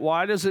that,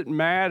 why does it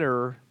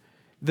matter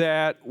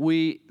that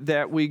we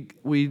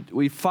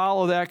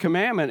follow that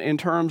commandment in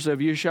terms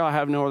of you shall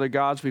have no other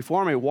gods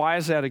before me? Why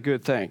is that a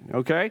good thing?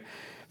 Okay?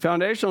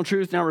 Foundational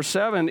truth number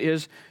 7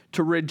 is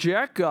to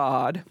reject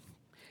God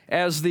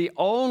as the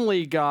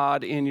only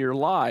God in your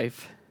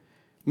life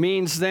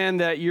means then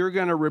that you're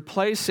going to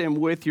replace him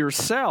with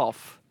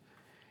yourself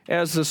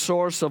as the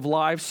source of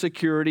life,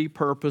 security,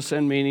 purpose,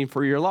 and meaning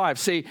for your life.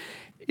 See,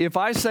 if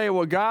I say,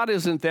 well, God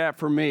isn't that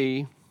for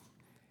me,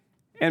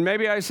 and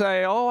maybe I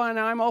say, oh, and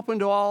I'm open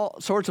to all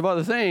sorts of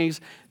other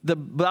things, the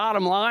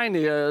bottom line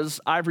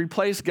is I've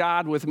replaced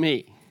God with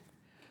me.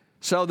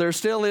 So there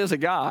still is a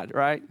God,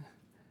 right?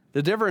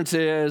 The difference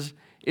is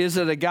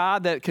it a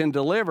God that can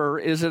deliver?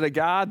 Is it a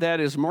God that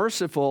is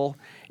merciful?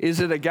 Is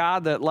it a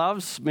God that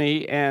loves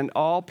me and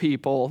all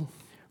people?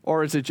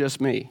 Or is it just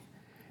me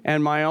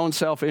and my own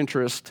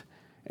self-interest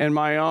and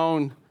my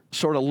own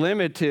sort of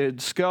limited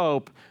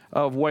scope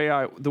of the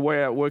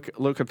way I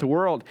look at the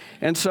world?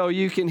 And so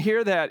you can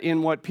hear that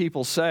in what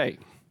people say,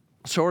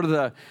 sort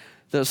of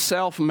the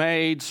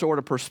self-made sort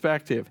of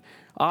perspective.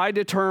 I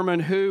determine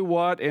who,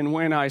 what, and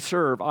when I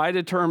serve. I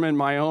determine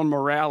my own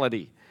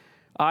morality.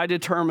 I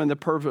determine the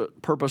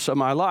purpose of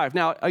my life.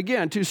 Now,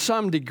 again, to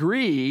some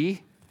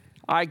degree,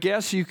 I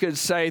guess you could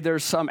say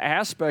there's some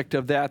aspect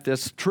of that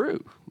that's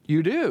true.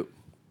 You do,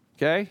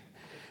 okay?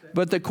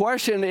 But the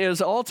question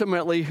is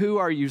ultimately, who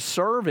are you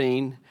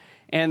serving?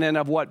 And then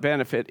of what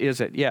benefit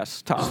is it?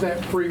 Yes, Tom.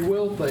 That free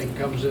will thing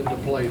comes into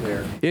play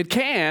there. It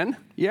can,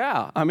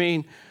 yeah. I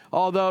mean,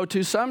 although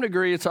to some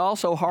degree it's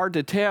also hard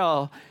to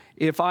tell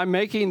if I'm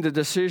making the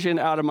decision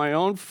out of my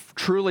own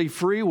truly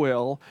free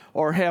will,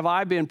 or have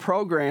I been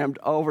programmed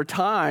over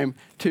time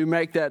to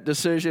make that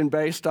decision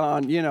based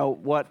on,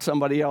 what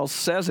somebody else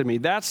says of me.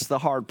 That's the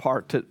hard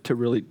part to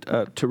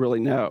really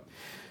know.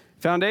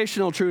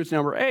 Foundational truth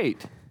number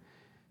 8.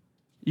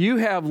 You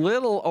have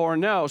little or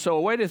no. So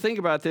a way to think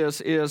about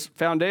this is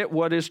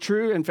what is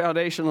true in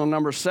foundational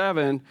number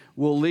 7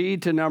 will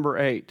lead to number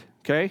 8,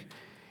 okay?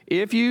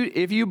 If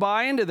you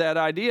buy into that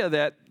idea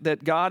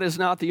that God is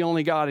not the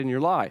only God in your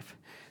life,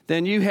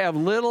 then you have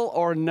little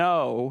or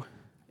no,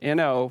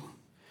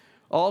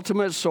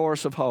 ultimate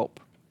source of hope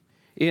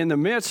in the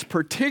midst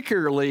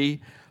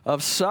particularly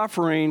of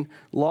suffering,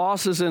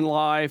 losses in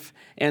life,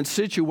 and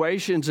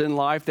situations in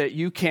life that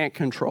you can't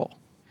control.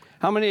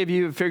 How many of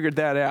you have figured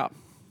that out?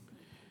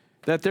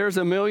 That there's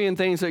a million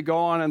things that go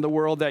on in the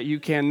world that you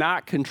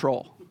cannot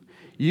control.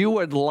 You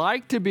would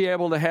like to be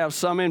able to have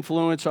some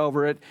influence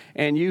over it,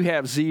 and you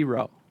have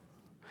zero.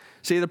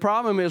 See, the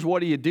problem is, what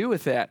do you do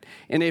with that?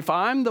 And if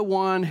I'm the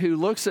one who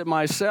looks at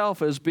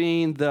myself as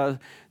being the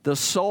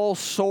sole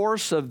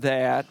source of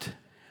that,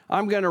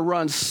 I'm going to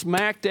run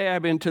smack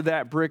dab into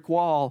that brick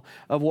wall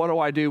of what do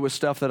I do with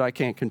stuff that I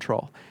can't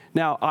control.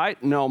 Now, I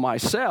know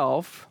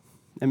myself,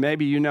 and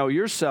maybe you know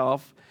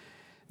yourself,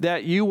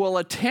 that you will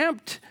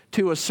attempt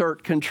to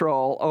assert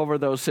control over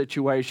those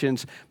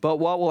situations, but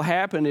what will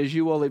happen is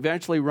you will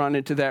eventually run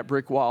into that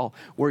brick wall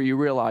where you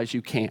realize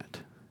you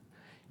can't.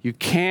 You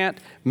can't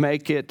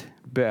make it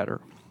better.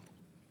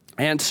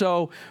 And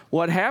so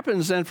what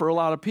happens then for a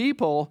lot of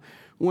people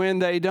when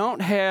they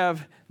don't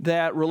have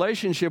that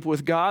relationship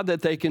with God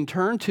that they can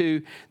turn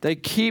to, they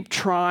keep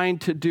trying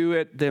to do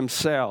it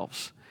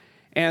themselves.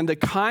 And the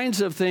kinds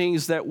of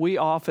things that we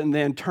often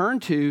then turn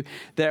to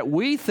that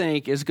we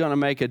think is going to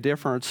make a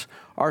difference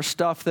are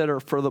stuff that are,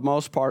 for the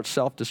most part,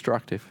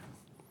 self-destructive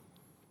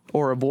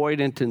or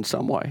avoidant in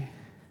some way.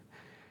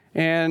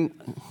 And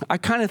I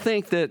kind of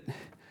think that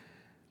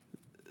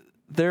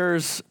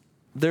there's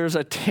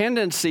a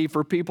tendency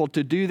for people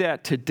to do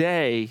that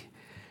today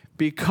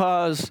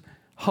because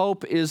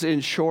hope is in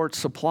short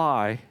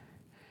supply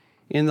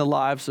in the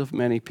lives of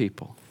many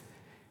people.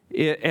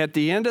 At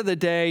the end of the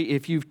day,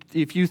 if you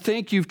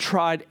think you've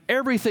tried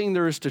everything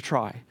there is to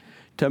try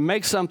to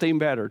make something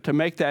better, to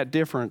make that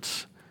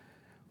difference,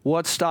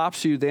 what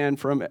stops you then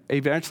from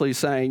eventually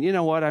saying, you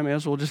know what, I may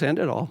as well just end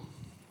it all,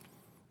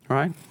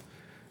 right?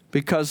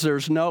 Because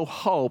there's no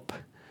hope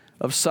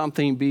of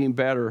something being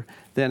better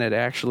than it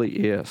actually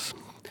is.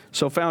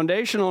 So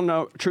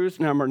foundational truth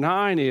number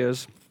 9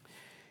 is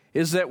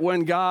that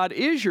when God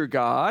is your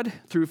God,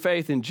 through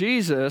faith in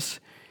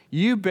Jesus,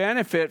 you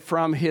benefit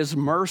from his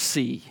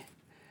mercy.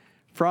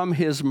 From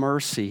his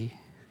mercy.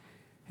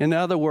 In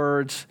other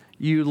words,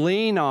 you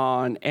lean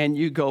on and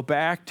you go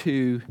back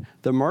to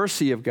the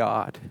mercy of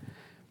God,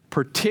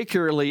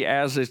 particularly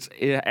as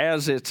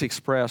it's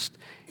expressed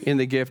in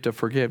the gift of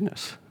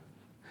forgiveness.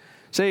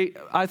 See,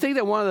 I think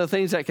that one of the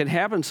things that can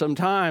happen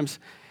sometimes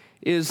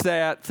is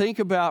that, think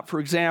about, for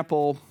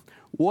example,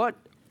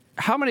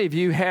 how many of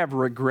you have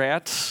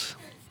regrets?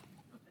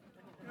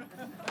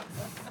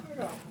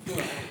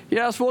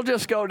 Yes, we'll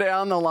just go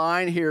down the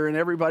line here and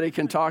everybody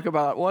can talk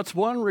about what's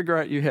one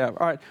regret you have.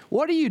 All right,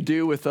 what do you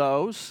do with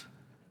those?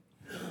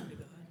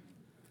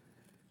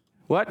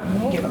 What?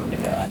 Give them to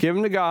God. Give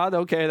them to God.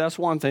 Okay, that's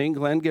one thing.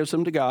 Glenn gives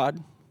them to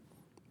God.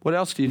 What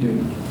else do you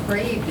do?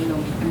 Pray to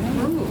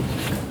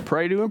improve.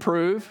 Pray to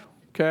improve,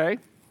 okay?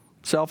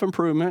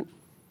 Self-improvement.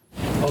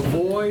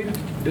 Avoid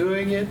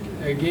doing it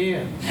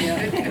again.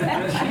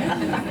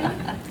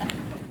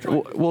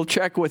 We'll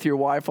check with your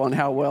wife on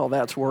how well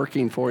that's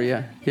working for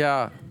you.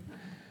 Yeah.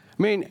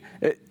 I mean,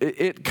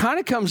 it kind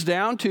of comes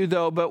down to,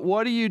 though, but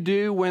what do you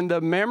do when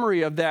the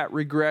memory of that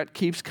regret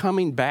keeps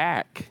coming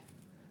back?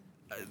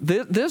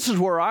 This is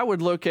where I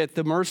would look at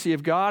the mercy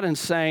of God and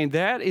saying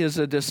that is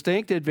a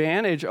distinct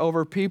advantage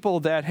over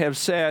people that have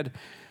said,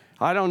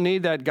 I don't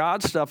need that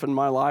God stuff in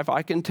my life.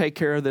 I can take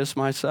care of this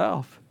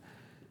myself.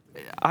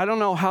 I don't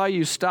know how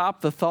you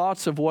stop the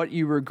thoughts of what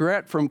you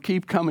regret from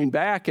keep coming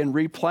back and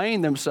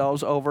replaying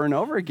themselves over and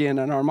over again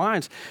in our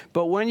minds.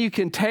 But when you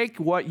can take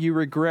what you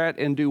regret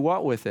and do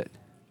what with it?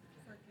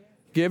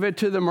 Give it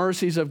to the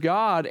mercies of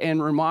God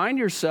and remind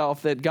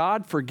yourself that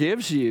God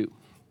forgives you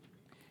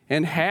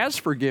and has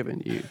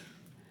forgiven you.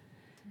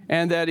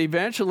 And that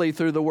eventually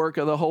through the work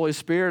of the Holy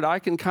Spirit, I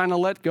can kind of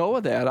let go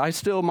of that. I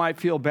still might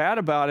feel bad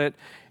about it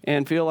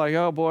and feel like,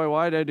 oh boy,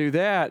 why did I do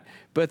that?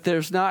 But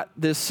there's not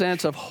this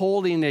sense of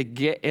holding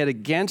it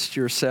against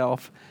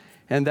yourself,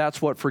 and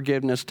that's what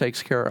forgiveness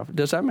takes care of.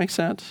 Does that make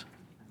sense?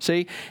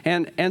 See?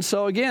 And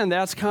so again,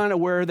 that's kind of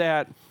where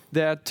that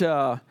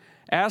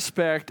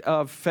aspect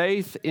of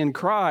faith in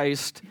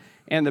Christ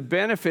and the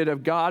benefit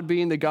of God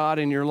being the God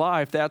in your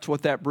life, that's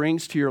what that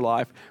brings to your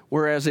life.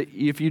 Whereas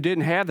if you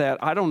didn't have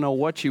that, I don't know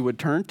what you would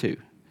turn to.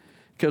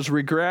 Because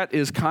regret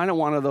is kind of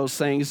one of those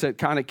things that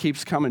kind of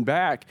keeps coming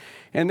back.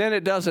 And then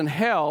it doesn't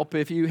help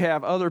if you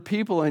have other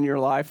people in your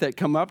life that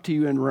come up to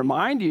you and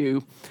remind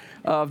you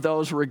of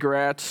those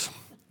regrets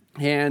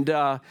and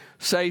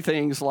say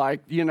things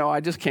like,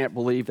 I just can't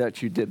believe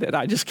that you did that.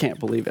 I just can't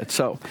believe it.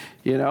 So,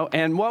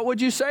 and what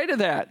would you say to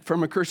that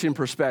from a Christian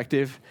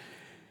perspective?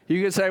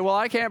 You could say, well,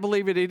 I can't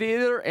believe it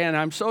either, and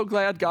I'm so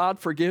glad God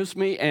forgives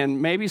me,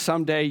 and maybe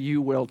someday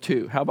you will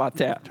too. How about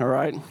that, all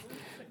right?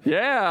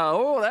 Yeah,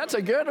 oh, that's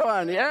a good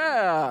one.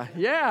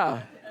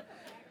 Yeah.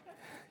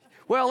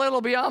 Well,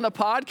 it'll be on the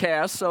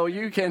podcast, so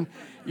you can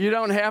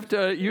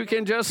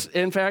just,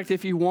 in fact,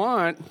 if you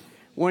want,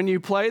 when you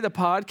play the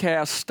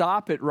podcast,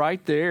 stop it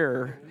right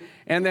there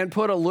and then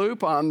put a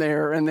loop on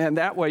there, and then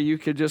that way you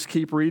could just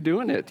keep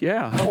redoing it.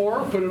 Yeah.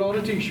 Or put it on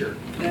a T-shirt.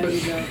 There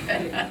you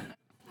go.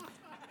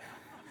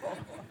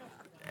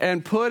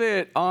 And put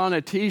it on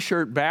a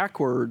T-shirt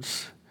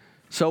backwards,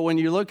 so when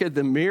you look at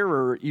the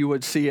mirror, you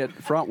would see it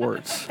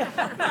frontwards.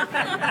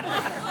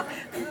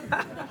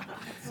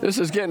 This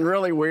is getting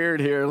really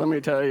weird here, let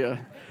me tell you.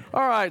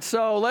 All right,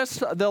 so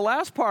the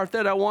last part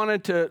that I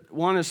want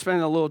to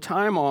spend a little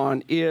time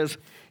on is,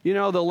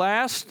 the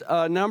last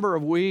number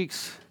of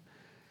weeks,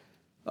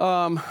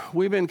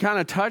 we've been kind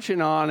of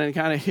touching on and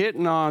kind of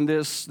hitting on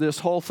this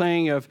whole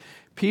thing of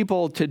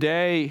people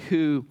today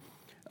who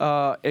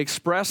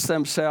express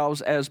themselves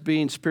as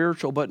being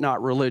spiritual but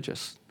not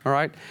religious. All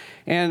right,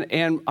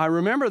 and I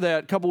remember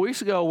that a couple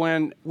weeks ago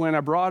when I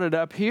brought it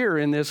up here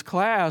in this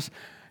class,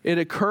 it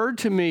occurred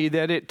to me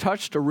that it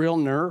touched a real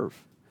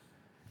nerve.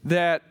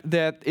 That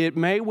it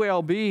may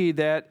well be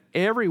that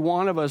every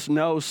one of us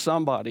knows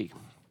somebody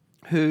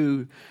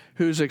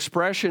whose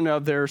expression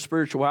of their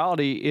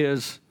spirituality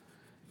is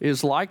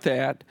like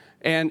that.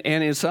 And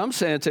in some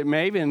sense, it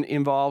may even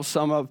involve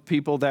some of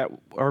people that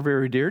are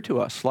very dear to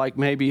us, like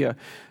maybe a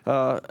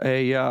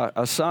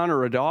son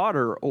or a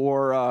daughter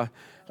or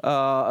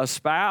a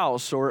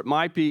spouse, or it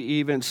might be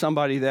even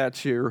somebody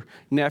that's your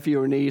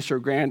nephew or niece or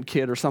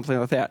grandkid or something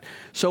like that.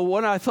 So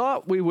what I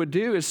thought we would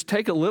do is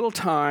take a little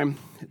time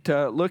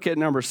to look at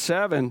number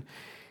 7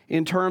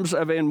 in terms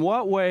of in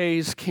what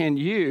ways can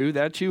you,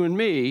 that's you and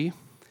me,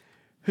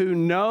 who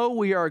know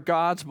we are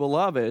God's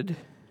beloved,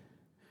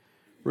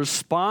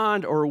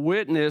 respond or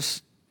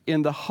witness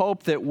in the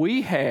hope that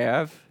we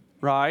have,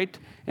 right,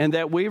 and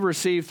that we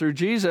receive through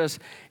Jesus.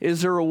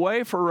 Is there a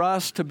way for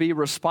us to be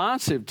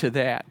responsive to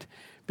that?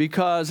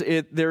 Because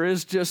there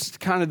is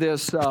just kind of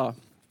this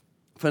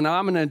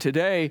phenomenon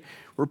today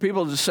where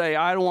people just say,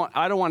 I don't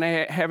want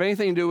to have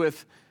anything to do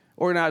with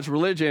organized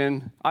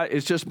religion.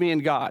 It's just me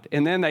and God.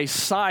 And then they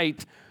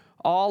cite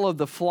all of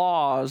the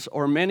flaws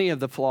or many of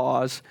the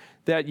flaws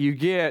that you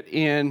get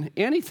in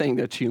anything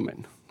that's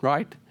human,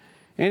 right?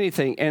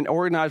 Anything, and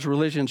organized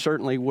religion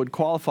certainly would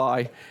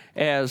qualify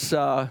as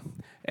a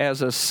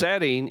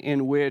setting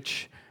in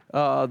which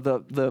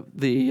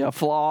the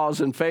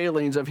flaws and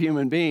failings of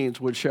human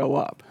beings would show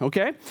up.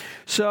 Okay,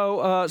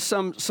 so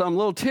some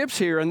little tips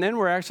here, and then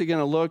we're actually going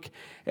to look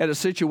at a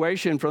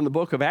situation from the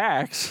book of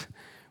Acts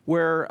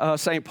where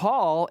St.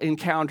 Paul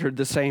encountered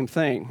the same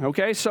thing.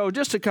 Okay, so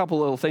just a couple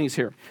little things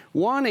here.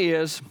 One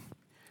is,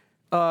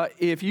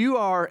 if you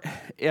are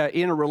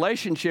in a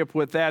relationship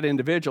with that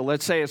individual,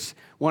 let's say it's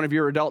one of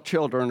your adult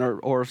children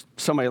or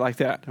somebody like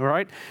that, all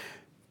right?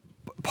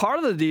 Part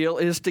of the deal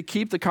is to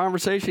keep the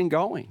conversation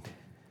going.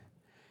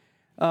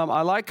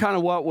 I like kind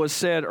of what was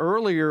said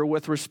earlier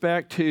with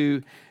respect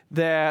to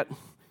that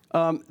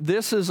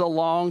this is a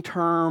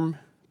long-term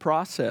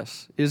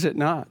process, is it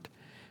not?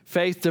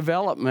 faith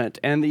development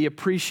and the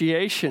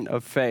appreciation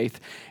of faith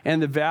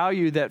and the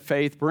value that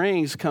faith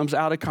brings comes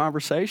out of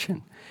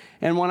conversation.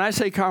 And when I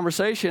say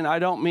conversation, I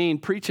don't mean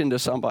preaching to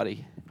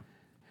somebody.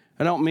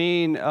 I don't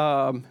mean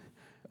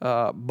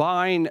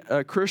buying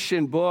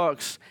Christian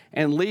books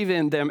and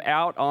leaving them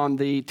out on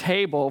the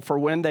table for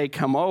when they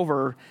come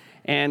over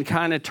and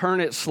kind of turn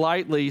it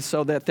slightly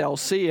so that they'll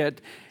see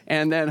it,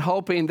 and then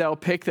hoping they'll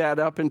pick that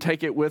up and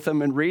take it with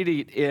them and read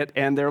it,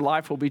 and their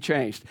life will be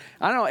changed.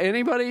 I don't know,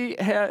 anybody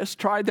has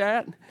tried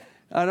that?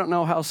 I don't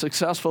know how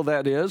successful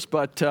that is,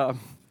 but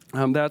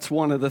that's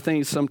one of the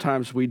things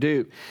sometimes we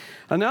do.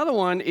 Another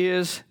one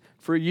is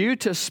for you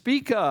to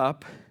speak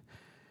up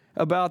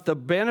about the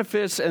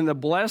benefits and the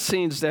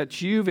blessings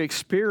that you've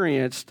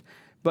experienced,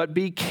 but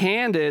be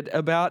candid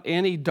about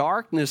any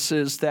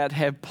darknesses that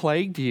have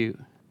plagued you.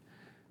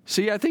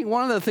 See, I think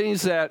one of the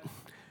things that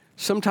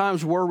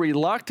sometimes we're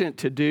reluctant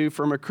to do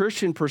from a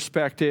Christian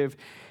perspective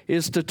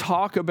is to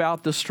talk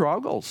about the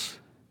struggles,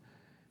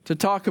 to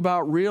talk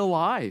about real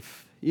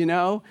life. You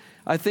know,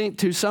 I think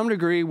to some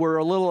degree we're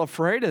a little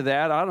afraid of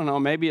that. I don't know,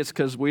 maybe it's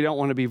because we don't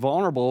want to be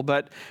vulnerable,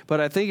 but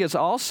I think it's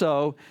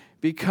also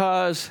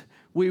because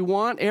we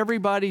want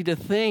everybody to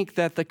think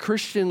that the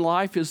Christian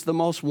life is the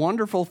most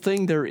wonderful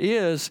thing there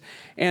is,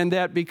 and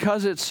that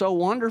because it's so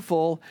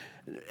wonderful,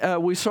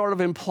 we sort of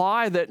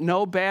imply that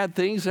no bad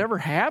things ever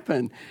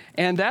happen,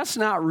 and that's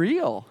not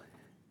real.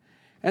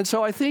 And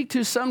so I think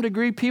to some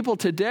degree people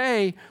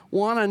today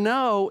want to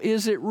know,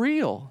 is it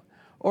real?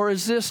 Or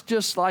is this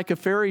just like a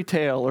fairy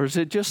tale? Or is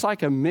it just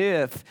like a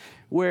myth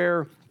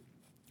where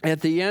at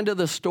the end of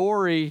the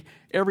story,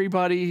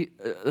 everybody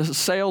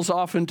sails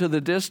off into the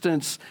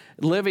distance,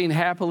 living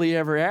happily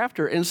ever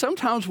after? And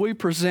sometimes we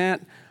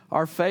present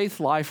our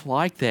faith life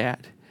like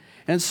that.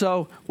 And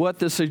so what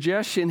the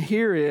suggestion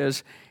here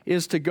is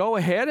to go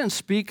ahead and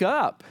speak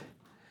up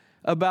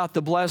about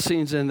the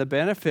blessings and the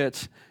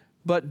benefits,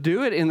 but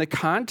do it in the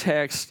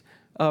context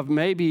of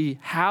maybe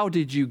how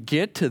did you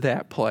get to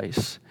that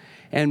place?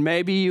 And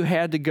maybe you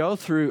had to go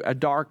through a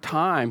dark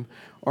time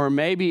or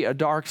maybe a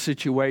dark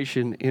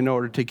situation in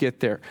order to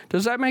get there.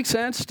 Does that make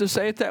sense to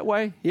say it that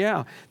way?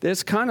 Yeah,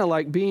 it's kind of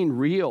like being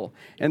real.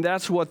 And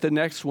that's what the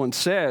next one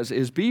says,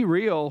 is be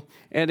real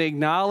and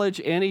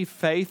acknowledge any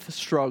faith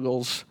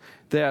struggles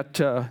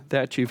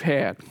that you've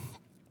had.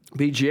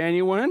 Be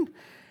genuine,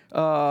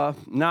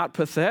 not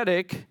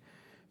pathetic,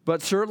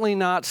 but certainly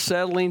not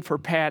settling for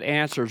pat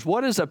answers.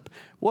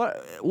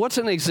 What's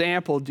an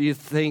example, do you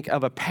think,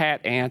 of a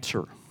pat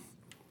answer?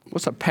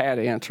 What's a pat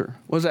answer?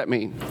 What does that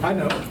mean? I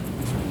know.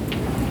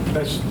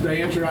 That's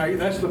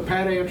the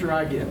pat answer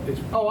I get.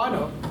 I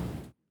know.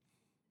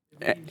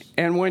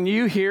 And when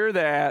you hear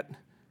that,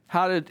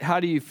 how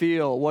do you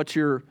feel? What's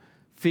your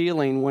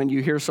feeling when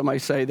you hear somebody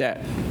say that?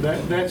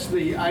 That's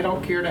the I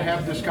don't care to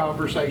have this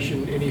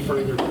conversation any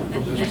further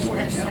from this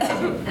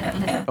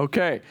point.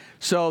 Okay,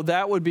 so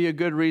that would be a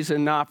good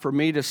reason not for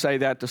me to say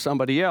that to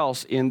somebody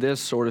else in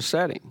this sort of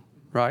setting,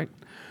 right?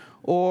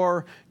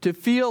 Or to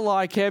feel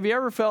like, have you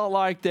ever felt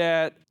like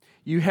that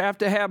you have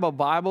to have a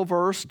Bible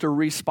verse to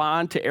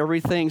respond to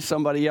everything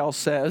somebody else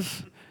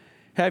says?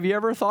 Have you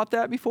ever thought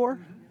that before?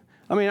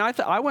 I mean,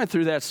 I went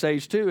through that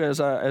stage too as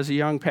a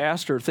young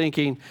pastor,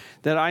 thinking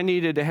that I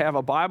needed to have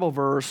a Bible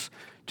verse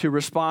to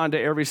respond to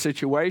every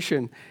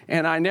situation.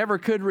 And I never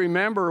could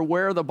remember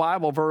where the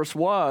Bible verse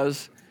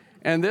was.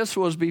 And this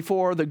was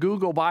before the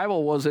Google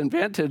Bible was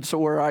invented, so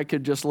where I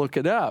could just look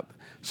it up.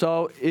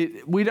 So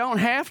we don't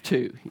have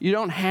to. You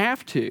don't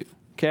have to,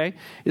 okay?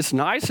 It's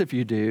nice if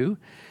you do.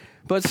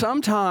 But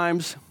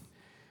sometimes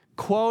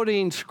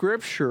quoting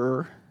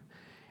Scripture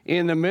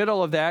in the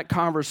middle of that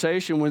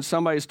conversation when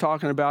somebody's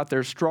talking about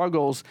their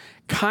struggles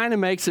kind of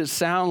makes it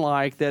sound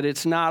like that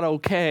it's not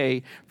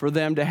okay for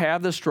them to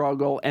have the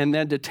struggle and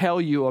then to tell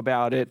you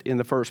about it in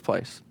the first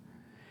place.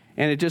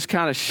 And it just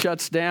kind of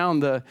shuts down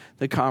the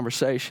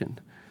conversation.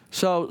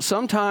 So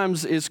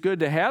sometimes it's good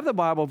to have the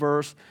Bible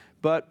verse,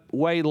 but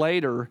way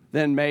later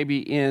than maybe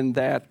in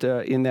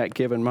that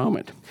given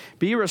moment.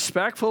 Be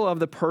respectful of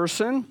the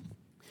person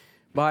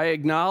by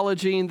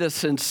acknowledging the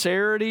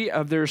sincerity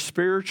of their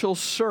spiritual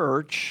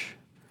search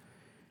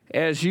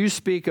as you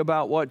speak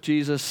about what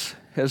Jesus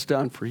has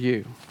done for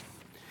you.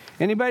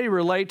 Anybody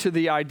relate to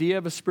the idea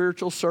of a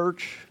spiritual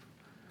search?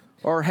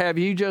 Or have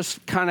you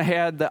just kind of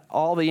had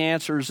all the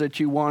answers that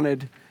you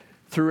wanted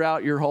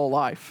throughout your whole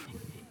life?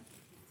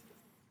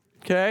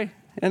 Okay?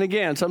 And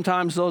again,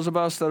 sometimes those of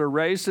us that are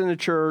raised in the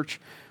church,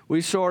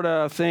 we sort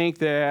of think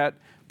that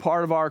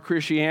part of our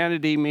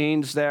Christianity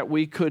means that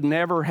we could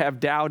never have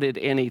doubted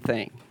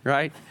anything,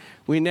 right?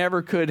 We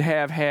never could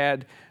have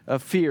had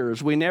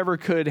fears. We never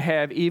could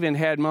have even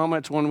had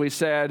moments when we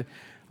said,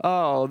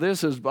 oh,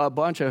 this is a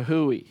bunch of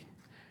hooey.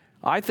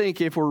 I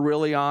think if we're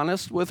really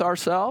honest with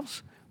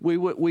ourselves,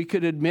 we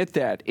could admit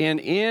that. And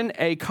in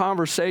a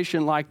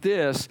conversation like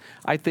this,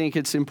 I think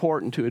it's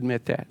important to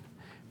admit that,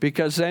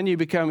 because then you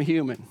become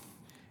human.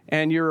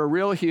 And you're a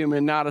real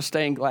human, not a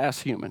stained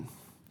glass human.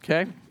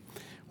 Okay?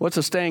 What's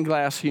a stained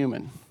glass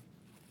human?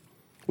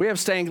 We have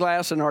stained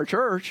glass in our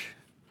church.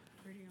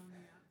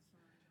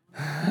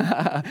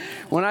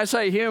 When I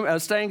say a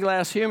stained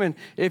glass human,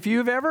 if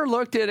you've ever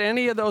looked at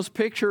any of those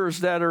pictures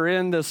that are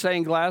in the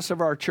stained glass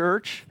of our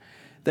church,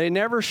 they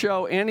never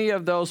show any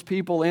of those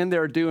people in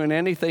there doing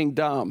anything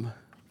dumb.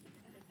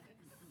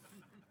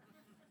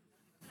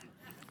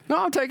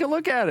 No, take a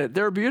look at it.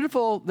 They're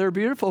beautiful,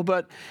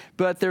 but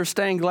they're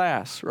stained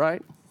glass,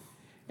 right?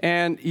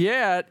 And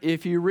yet,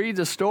 if you read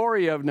the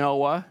story of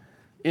Noah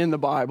in the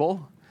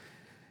Bible,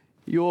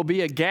 you will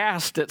be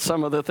aghast at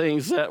some of the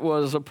things that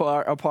was a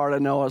part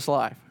of Noah's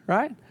life,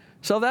 right?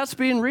 So that's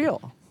being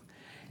real.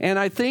 And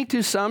I think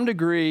to some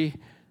degree,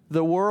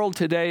 the world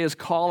today is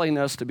calling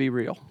us to be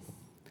real,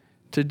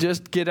 to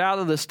just get out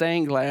of the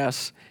stained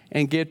glass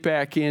and get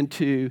back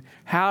into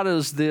how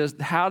does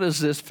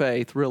this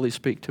faith really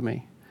speak to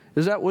me?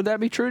 Would that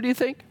be true, do you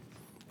think?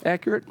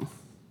 Accurate?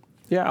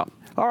 Yeah.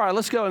 All right,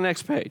 let's go to the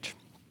next page.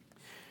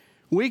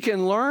 We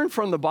can learn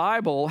from the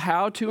Bible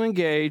how to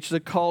engage the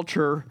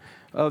culture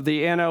of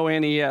the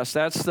NONES.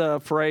 That's the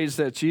phrase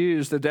that's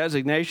used, the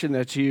designation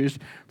that's used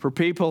for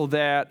people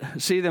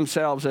that see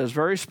themselves as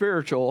very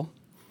spiritual,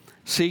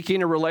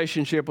 seeking a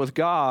relationship with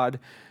God,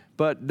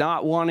 but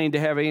not wanting to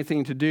have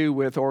anything to do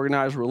with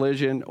organized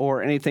religion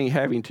or anything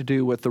having to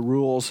do with the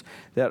rules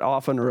that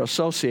often are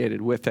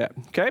associated with that.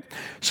 Okay?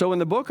 So in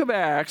the book of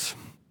Acts,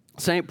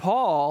 St.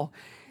 Paul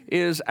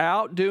is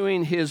out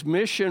doing his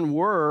mission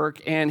work,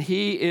 and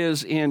he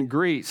is in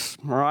Greece,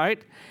 all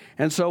right?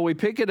 And so we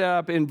pick it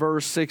up in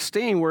verse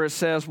 16 where it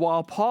says,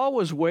 while Paul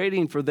was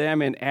waiting for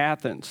them in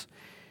Athens,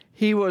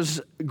 he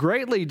was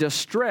greatly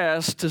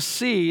distressed to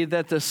see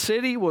that the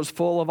city was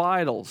full of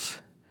idols.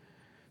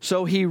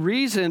 So he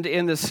reasoned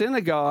in the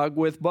synagogue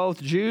with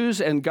both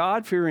Jews and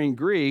God-fearing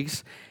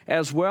Greeks,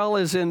 as well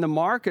as in the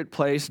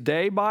marketplace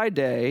day by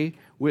day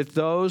with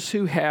those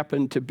who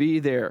happened to be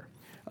there.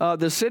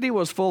 The city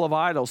was full of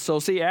idols. So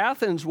see,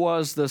 Athens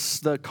was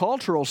the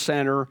cultural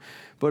center,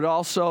 but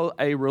also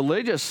a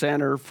religious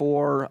center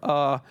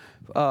for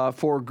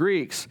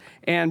Greeks.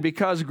 And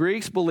because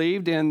Greeks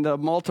believed in the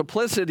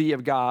multiplicity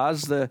of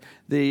gods,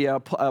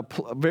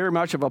 very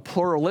much of a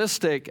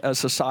pluralistic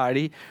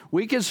society,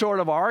 we can sort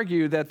of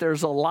argue that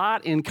there's a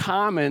lot in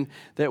common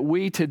that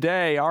we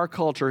today, our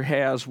culture,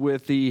 has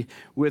with the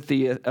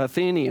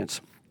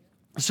Athenians.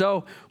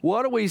 So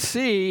what do we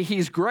see?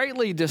 He's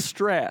greatly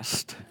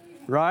distressed,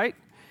 right?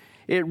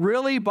 It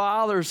really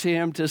bothers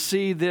him to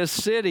see this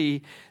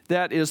city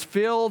that is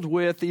filled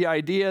with the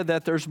idea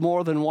that there's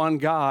more than one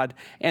God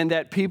and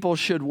that people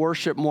should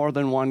worship more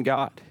than one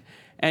God.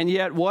 And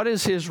yet, what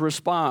is his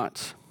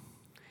response?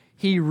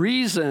 He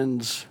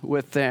reasons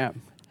with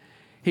them.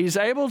 He's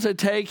able to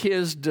take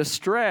his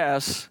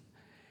distress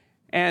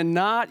and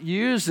not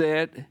use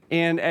it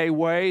in a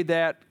way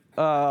that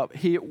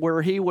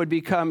where he would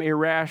become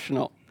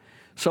irrational.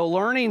 So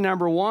learning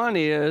number one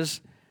is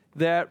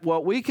that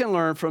what we can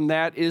learn from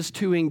that is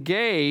to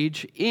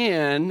engage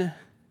in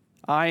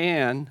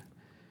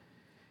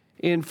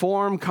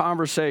informed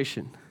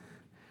conversation.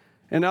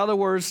 In other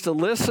words, to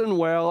listen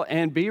well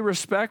and be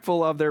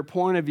respectful of their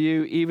point of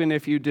view, even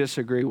if you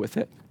disagree with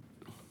it.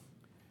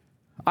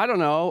 I don't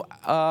know,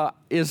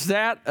 is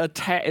that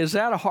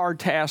a hard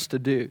task to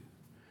do?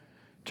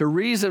 To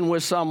reason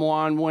with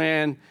someone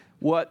when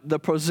what the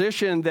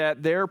position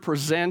that they're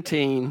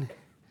presenting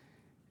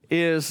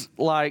is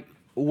like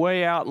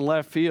way out in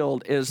left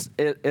field, is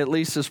at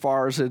least as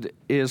far as it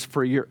is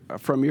from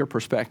your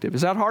perspective.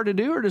 Is that hard to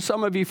do, or do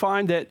some of you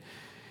find that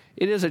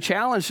it is a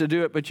challenge to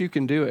do it, but you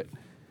can do it?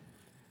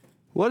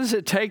 What does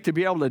it take to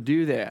be able to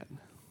do that?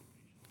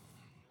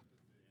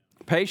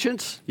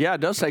 Patience? Yeah,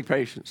 it does take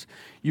patience.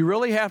 You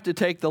really have to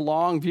take the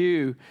long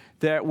view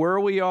that where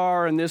we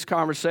are in this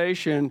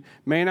conversation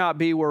may not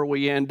be where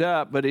we end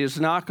up, but it's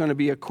not going to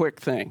be a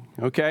quick thing,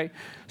 okay?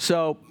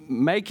 So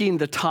making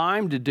the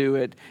time to do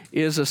it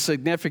is a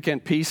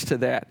significant piece to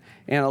that.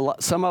 And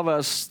some of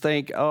us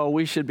think, oh,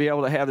 we should be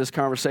able to have this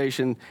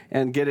conversation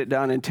and get it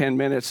done in 10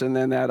 minutes, and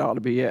then that ought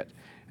to be it.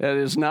 That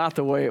is not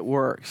the way it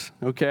works,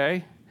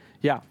 okay?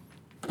 Yeah.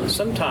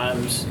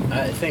 Sometimes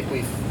I think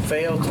we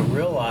fail to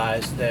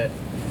realize that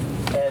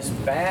as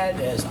bad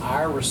as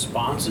our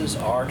responses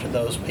are to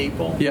those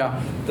people,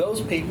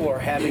 those people are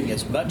having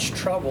as much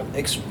trouble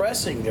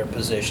expressing their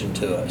position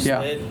to us. Yeah.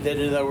 That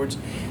in other words,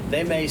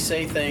 they may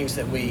say things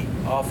that we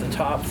off the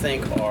top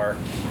think are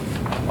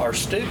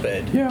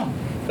stupid. Yeah.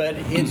 But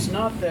it's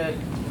not that.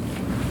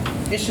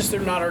 It's just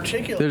they're not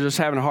articulate. They're just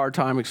having a hard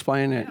time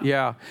explaining it.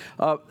 Yeah.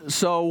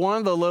 So one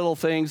of the little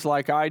things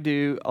like I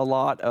do a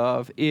lot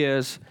of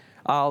is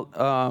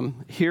I'll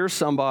hear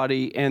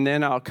somebody and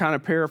then I'll kind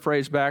of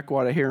paraphrase back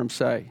what I hear them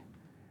say.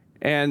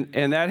 And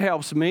that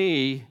helps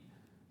me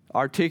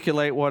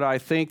articulate what I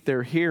think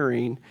they're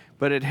hearing,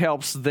 but it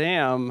helps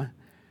them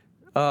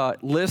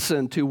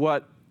listen to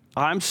what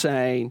I'm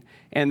saying,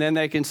 and then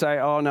they can say,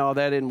 oh, no,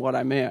 that isn't what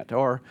I meant,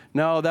 or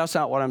no, that's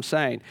not what I'm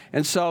saying.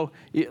 And so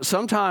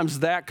sometimes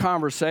that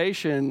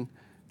conversation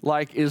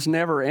is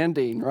never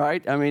ending,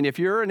 right? I mean, if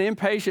you're an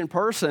impatient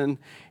person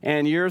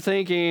and you're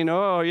thinking,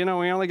 oh, we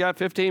only got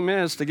 15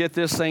 minutes to get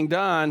this thing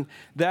done,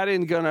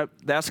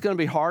 that's going to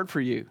be hard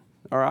for you,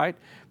 all right?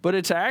 But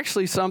it's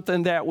actually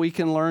something that we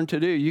can learn to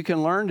do. You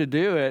can learn to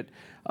do it.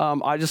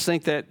 I just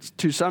think that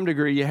to some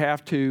degree you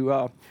have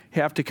to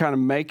kind of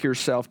make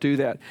yourself do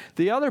that.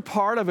 The other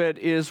part of it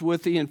is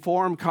with the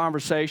informed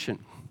conversation.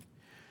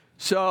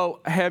 So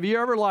have you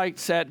ever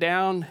sat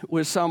down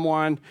with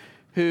someone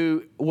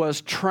who was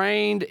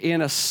trained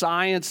in a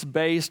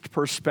science-based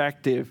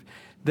perspective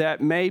that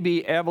may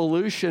be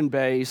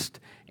evolution-based,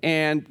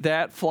 and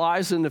that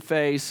flies in the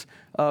face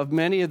of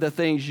many of the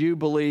things you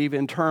believe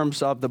in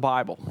terms of the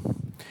Bible?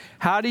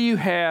 How do you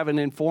have an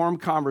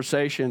informed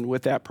conversation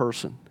with that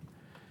person?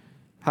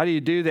 How do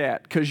you do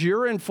that? Because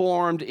you're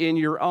informed in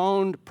your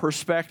own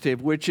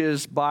perspective, which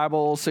is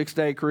Bible,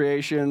 six-day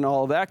creation,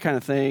 all that kind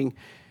of thing,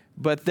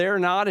 but they're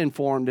not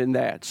informed in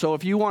that. So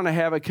if you want to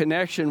have a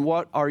connection,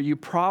 what are you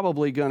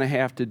probably going to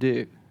have to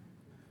do?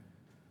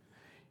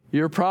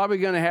 You're probably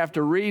going to have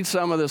to read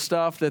some of the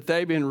stuff that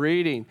they've been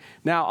reading.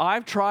 Now,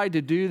 I've tried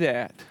to do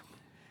that,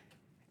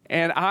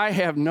 and I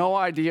have no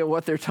idea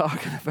what they're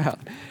talking about.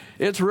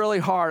 It's really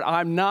hard.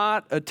 I'm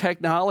not a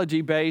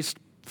technology-based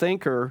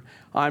thinker.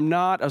 I'm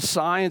not a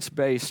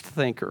science-based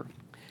thinker.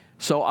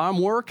 So I'm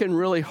working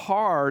really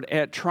hard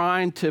at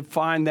trying to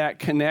find that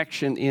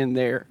connection in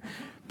there.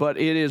 But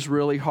it is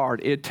really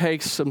hard. It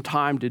takes some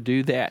time to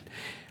do that.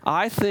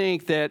 I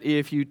think that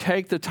if you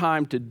take the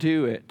time to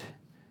do it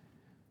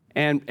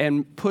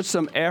and put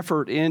some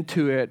effort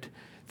into it,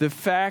 the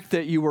fact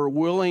that you are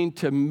willing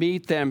to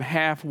meet them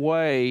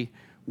halfway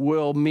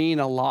will mean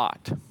a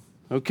lot,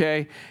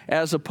 okay?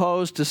 As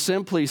opposed to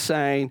simply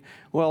saying,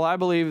 well, I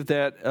believe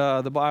that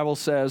the Bible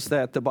says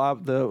that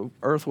the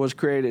earth was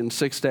created in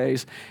 6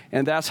 days,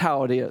 and that's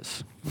how it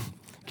is.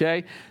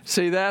 Okay?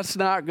 See, that's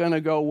not going to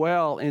go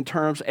well in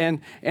terms, and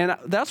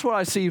that's what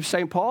I see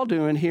St. Paul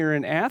doing here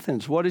in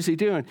Athens. What is he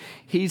doing?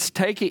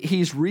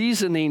 He's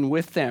reasoning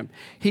with them.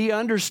 He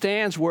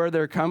understands where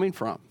they're coming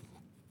from.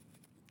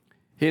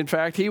 In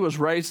fact, he was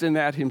raised in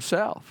that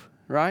himself,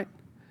 right?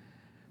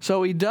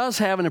 So he does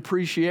have an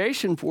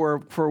appreciation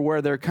for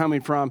where they're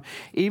coming from,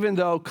 even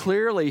though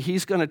clearly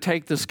he's going to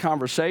take this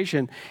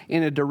conversation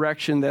in a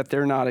direction that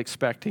they're not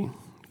expecting.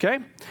 Okay?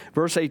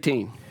 Verse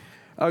 18.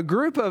 A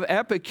group of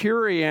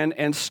Epicurean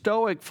and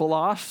Stoic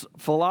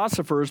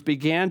philosophers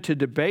began to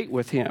debate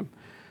with him.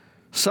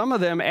 Some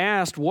of them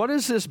asked, "What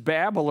is this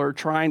babbler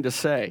trying to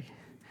say?"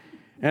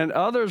 And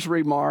others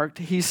remarked,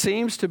 "He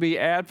seems to be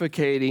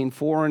advocating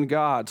foreign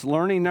gods."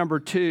 Learning number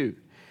 2,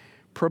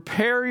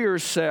 prepare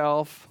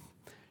yourself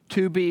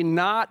to be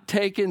not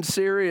taken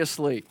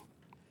seriously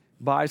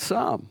by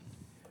some,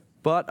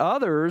 but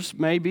others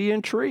may be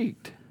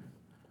intrigued.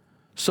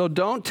 So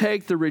don't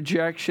take the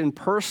rejection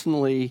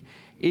personally,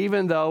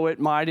 even though it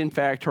might, in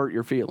fact, hurt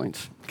your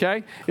feelings,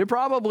 okay? It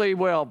probably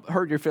will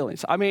hurt your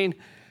feelings. I mean,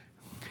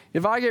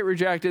 if I get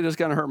rejected, it's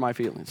going to hurt my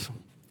feelings.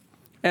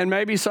 And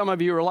maybe some of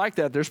you are like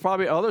that. There's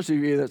probably others of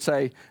you that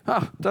say,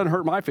 it doesn't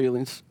hurt my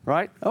feelings,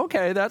 right?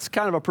 Okay, that's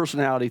kind of a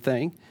personality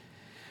thing.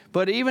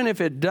 But even if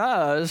it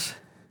does,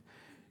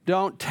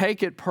 don't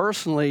take it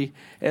personally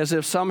as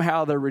if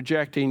somehow they're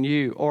rejecting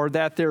you or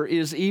that there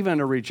is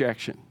even a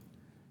rejection.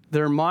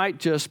 There might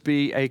just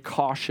be a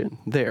caution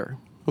there.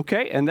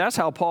 Okay, and that's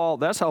how Paul,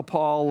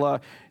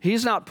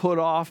 he's not put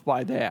off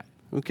by that,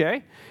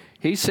 okay?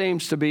 He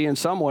seems to be in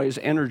some ways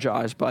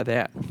energized by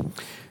that.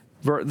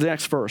 The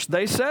next verse.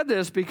 They said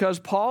this because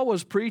Paul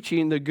was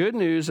preaching the good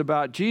news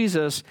about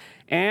Jesus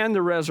and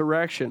the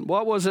resurrection.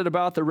 What was it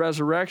about the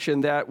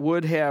resurrection that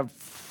would have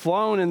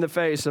flown in the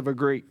face of a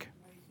Greek?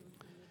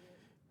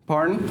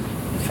 Pardon? The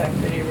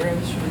fact that he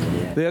rose from the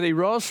dead. That he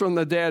rose from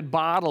the dead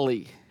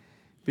bodily.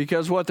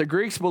 Because what the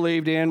Greeks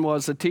believed in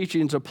was the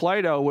teachings of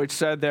Plato, which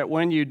said that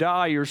when you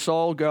die, your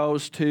soul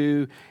goes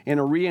to, in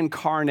a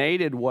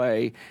reincarnated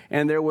way,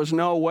 and there was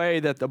no way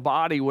that the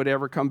body would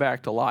ever come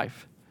back to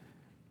life.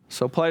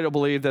 So Plato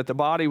believed that the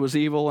body was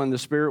evil and the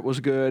spirit was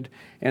good,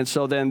 and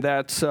so then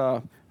that's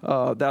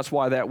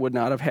why that would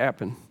not have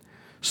happened.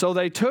 So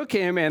they took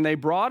him and they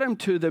brought him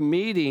to the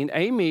meeting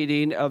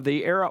of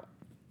the Areopagus,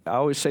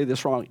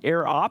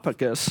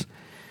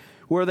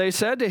 where they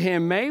said to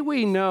him, "May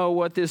we know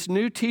what this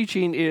new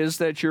teaching is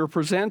that you're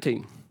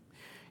presenting?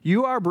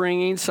 You are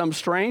bringing some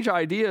strange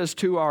ideas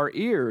to our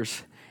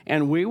ears,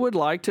 and we would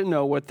like to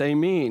know what they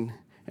mean."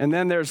 And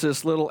then there's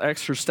this little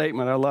extra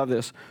statement. I love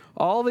this.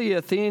 All the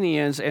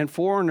Athenians and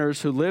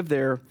foreigners who lived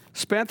there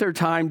spent their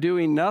time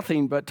doing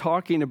nothing but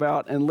talking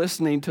about and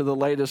listening to the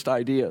latest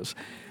ideas.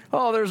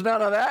 Oh, there's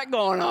none of that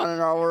going on in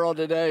our world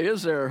today,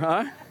 is there,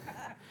 huh?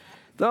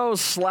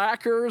 Those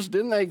slackers,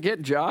 didn't they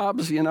get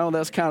jobs? You know,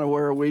 that's kind of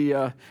where we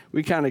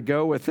kind of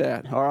go with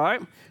that, all right?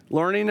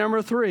 Learning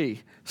number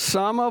 3,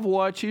 some of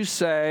what you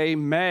say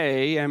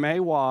may,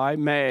 M-A-Y,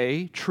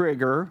 may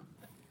trigger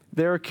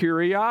their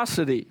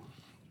curiosity,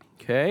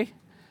 okay?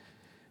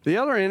 The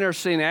other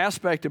interesting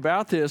aspect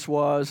about this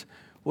was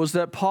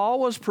that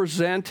Paul was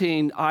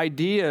presenting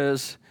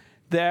ideas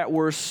that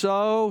were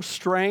so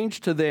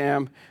strange to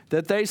them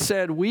that they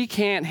said, we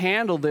can't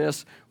handle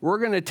this. We're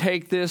going to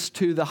take this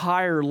to the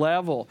higher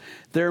level.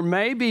 There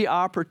may be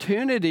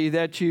opportunity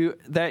that you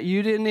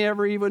didn't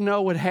ever even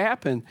know would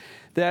happen,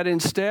 that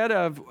instead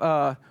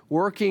of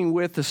working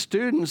with the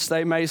students,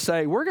 they may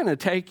say, we're going to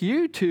take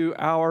you to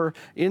our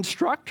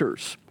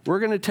instructors. We're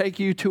going to take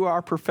you to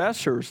our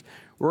professors.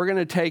 We're going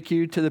to take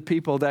you to the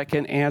people that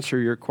can answer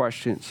your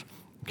questions.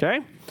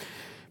 Okay?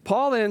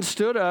 Paul then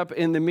stood up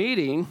in the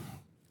meeting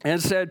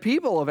and said,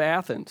 people of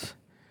Athens,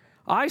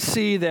 I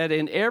see that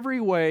in every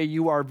way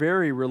you are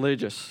very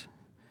religious.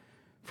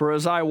 For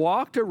as I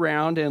walked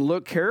around and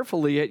looked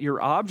carefully at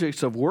your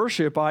objects of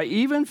worship, I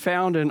even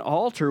found an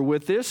altar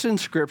with this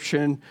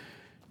inscription,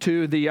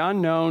 to the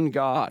unknown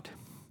God.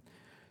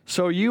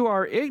 So you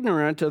are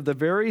ignorant of the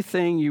very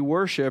thing you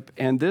worship,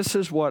 and this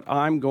is what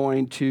I'm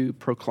going to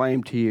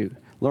proclaim to you.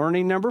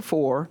 Learning number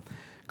 4,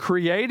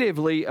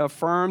 creatively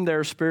affirm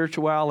their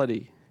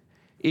spirituality,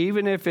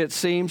 even if it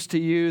seems to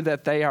you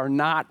that they are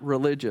not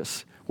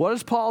religious. What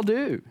does Paul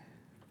do?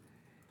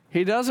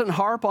 He doesn't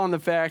harp on the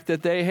fact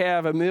that they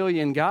have a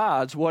million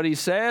gods. What he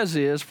says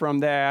is, from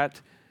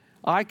that,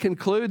 I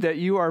conclude that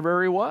you are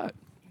very what?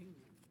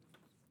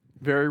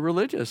 Very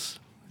religious.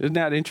 Isn't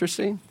that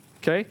interesting?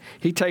 Okay?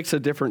 He takes a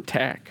different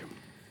tack.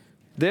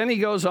 Then he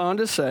goes on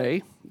to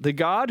say, the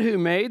God who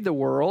made the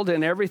world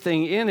and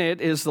everything in it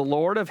is the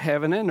Lord of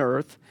heaven and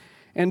earth,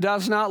 and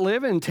does not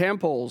live in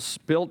temples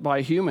built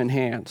by human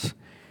hands.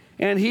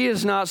 And he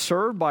is not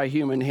served by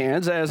human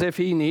hands as if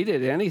he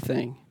needed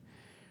anything.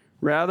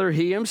 Rather,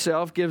 he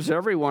himself gives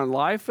everyone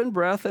life and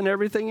breath and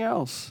everything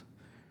else.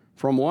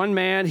 From one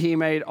man he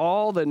made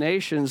all the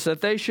nations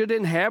that they should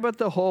inhabit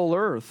the whole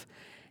earth,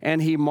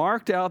 and he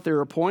marked out their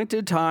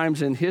appointed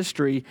times in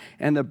history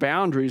and the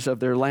boundaries of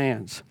their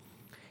lands.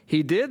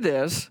 He did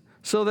this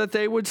so that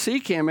they would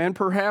seek him and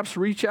perhaps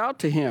reach out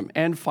to him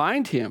and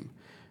find him,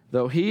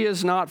 though he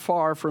is not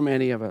far from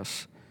any of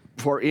us.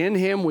 For in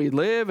him we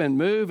live and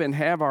move and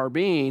have our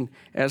being,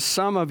 as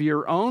some of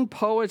your own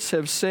poets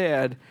have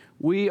said,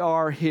 we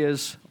are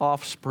his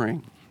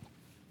offspring.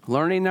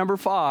 Learning number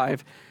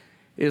 5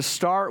 is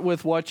start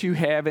with what you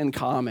have in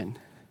common.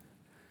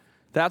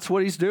 That's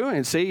what he's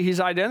doing. See, he's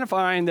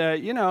identifying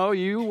that,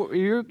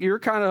 you're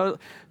kind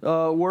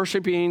of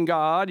worshiping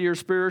God, you're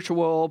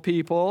spiritual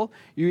people.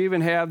 You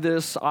even have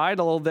this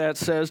idol that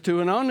says to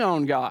an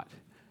unknown God,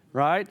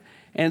 right?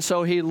 And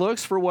so he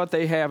looks for what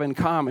they have in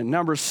common.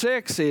 Number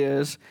 6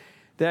 is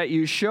that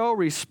you show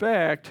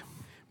respect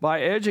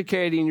by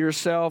educating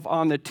yourself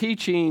on the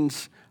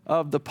teachings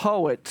of the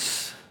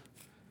poets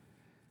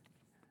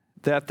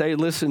that they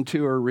listen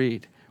to or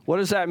read. What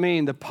does that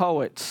mean, the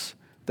poets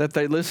that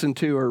they listen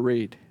to or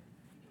read?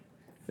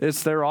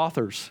 It's their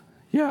authors.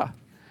 Yeah.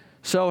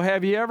 So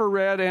have you ever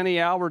read any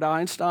Albert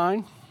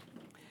Einstein?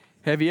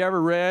 Have you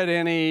ever read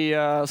any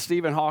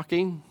Stephen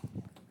Hawking?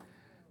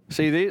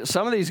 See,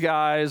 some of these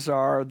guys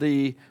are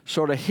the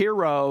sort of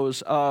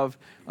heroes of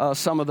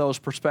some of those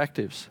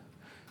perspectives.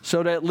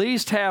 So to at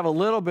least have a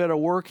little bit of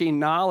working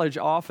knowledge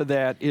off of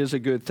that is a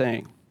good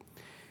thing.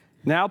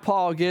 Now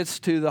Paul gets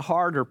to the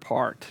harder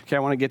part. Okay, I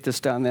want to get this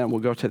done, then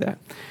we'll go to that.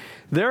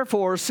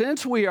 Therefore,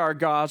 since we are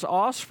God's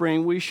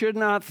offspring, we should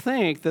not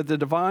think that the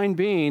divine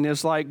being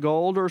is like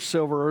gold or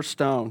silver or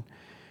stone,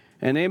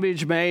 an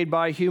image made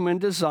by human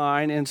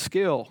design and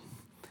skill.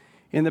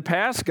 In the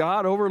past,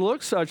 God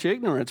overlooked such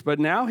ignorance, but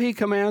now he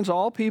commands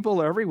all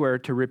people everywhere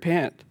to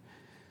repent.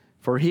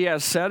 For he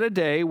has set a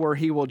day where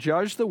he will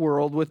judge the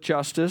world with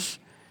justice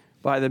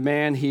by the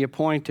man he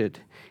appointed.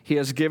 He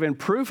has given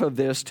proof of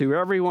this to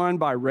everyone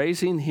by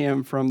raising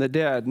him from the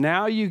dead.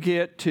 Now you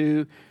get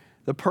to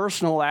the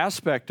personal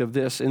aspect of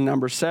this in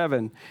number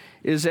 7,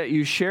 is that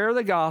you share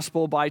the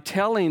gospel by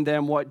telling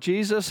them what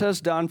Jesus has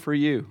done for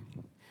you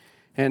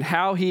and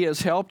how he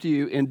has helped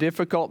you in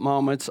difficult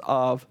moments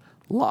of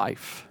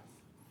life.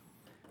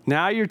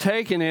 Now you're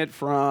taking it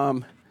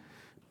from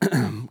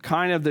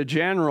kind of the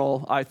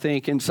general, I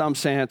think, in some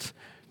sense,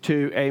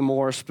 to a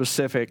more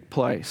specific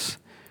place.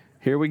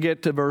 Here we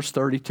get to verse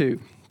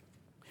 32.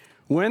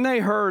 When they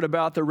heard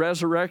about the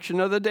resurrection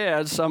of the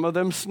dead, some of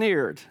them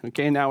sneered.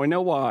 Okay, now we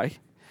know why.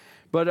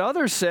 But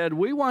others said,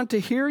 we want to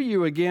hear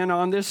you again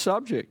on this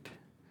subject.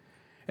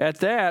 At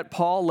that,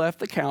 Paul left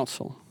the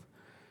council.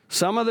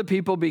 Some of the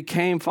people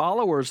became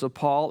followers of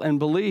Paul and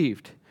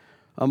believed.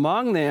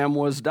 Among them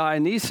was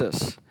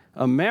Dionysius,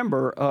 a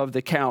member of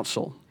the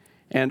council,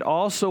 and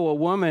also a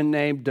woman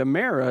named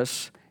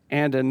Damaris,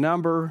 and a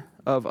number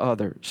of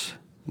others.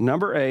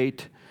 Number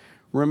 8,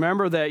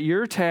 remember that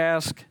your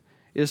task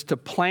is to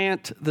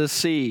plant the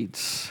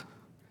seeds.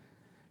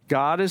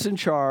 God is in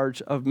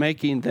charge of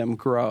making them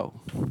grow,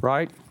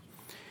 right?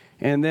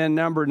 And then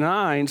number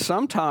 9,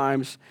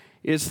 sometimes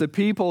it's the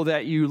people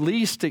that you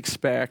least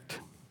expect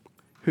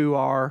who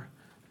are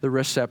the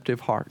receptive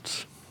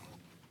hearts.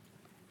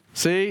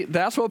 See,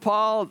 that's what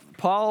Paul,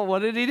 what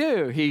did he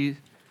do? He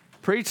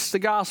preached the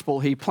gospel,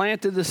 he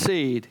planted the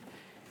seed,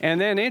 and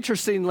then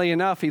interestingly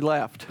enough, he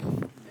left.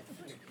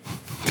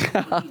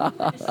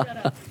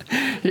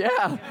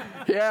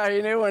 Yeah,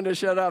 he knew when to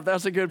shut up.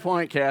 That's a good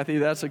point, Kathy.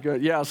 That's a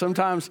good,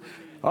 sometimes.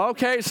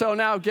 Okay, so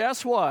now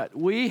guess what?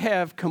 We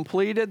have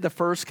completed the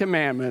first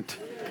commandment.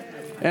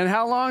 And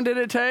how long did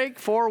it take?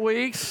 4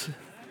 weeks?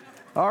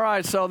 All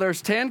right, so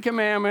there's 10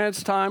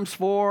 commandments times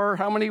 4.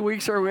 How many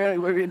weeks are we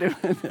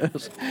doing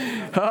this?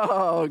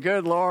 Oh,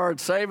 good Lord,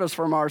 save us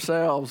from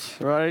ourselves,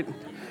 right?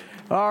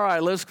 All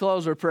right, let's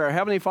close our prayer.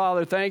 Heavenly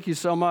Father, thank you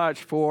so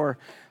much for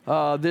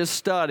this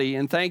study,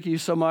 and thank you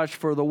so much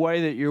for the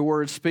way that your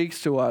word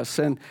speaks to us.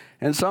 And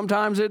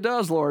sometimes it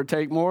does, Lord,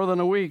 take more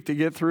than a week to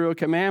get through a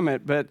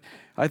commandment, but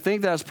I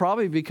think that's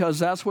probably because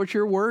that's what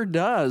your word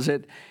does.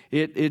 It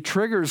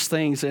triggers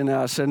things in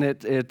us, and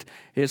it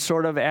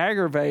sort of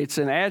aggravates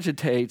and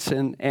agitates,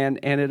 and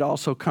it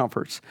also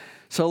comforts.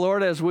 So,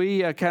 Lord, as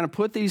we kind of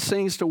put these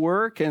things to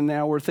work, and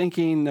now we're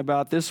thinking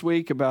about this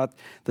week about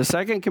the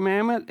second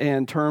commandment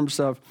in terms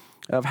of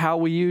how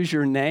we use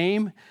your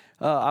name,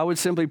 I would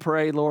simply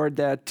pray, Lord,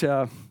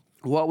 that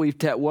what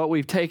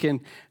we've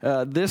taken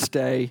this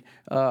day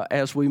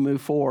as we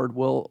move forward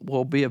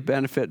will be of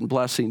benefit and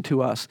blessing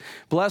to us.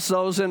 Bless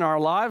those in our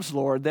lives,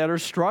 Lord, that are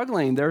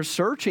struggling. They're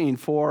searching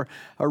for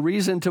a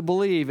reason to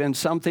believe and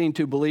something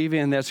to believe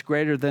in that's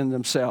greater than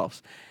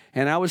themselves.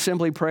 And I would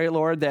simply pray,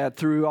 Lord, that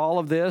through all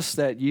of this,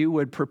 that you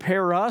would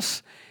prepare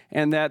us,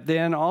 and that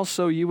then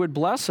also you would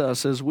bless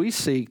us as we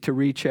seek to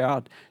reach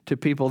out to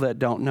people that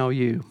don't know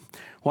you.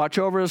 Watch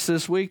over us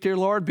this week, dear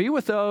Lord. Be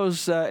with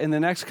those in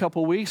the next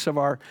couple weeks of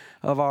our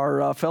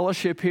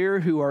fellowship here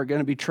who are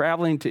going to be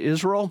traveling to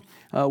Israel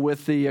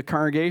with the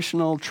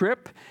congregational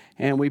trip.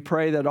 And we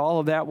pray that all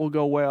of that will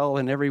go well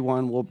and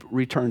everyone will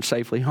return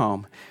safely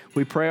home.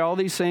 We pray all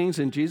these things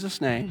in Jesus'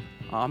 name.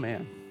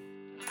 Amen.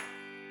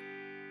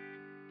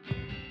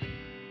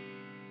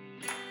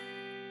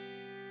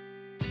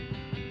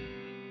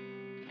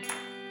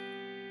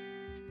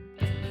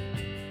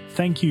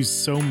 Thank you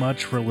so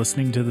much for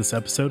listening to this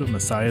episode of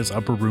Messiah's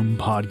Upper Room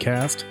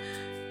podcast.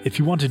 If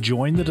you want to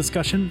join the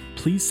discussion,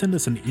 please send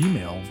us an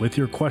email with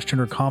your question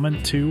or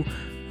comment to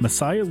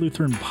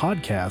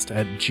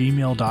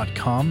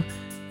messiahlutheranpodcast@gmail.com,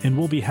 and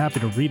we'll be happy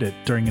to read it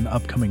during an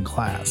upcoming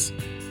class.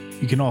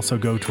 You can also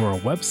go to our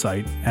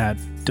website at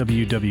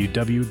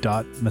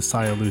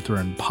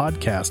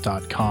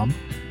www.messiahlutheranpodcast.com,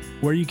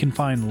 where you can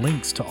find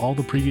links to all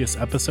the previous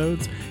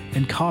episodes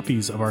and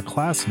copies of our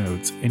class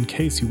notes in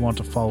case you want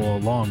to follow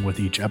along with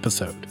each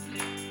episode.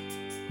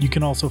 You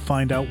can also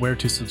find out where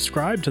to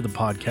subscribe to the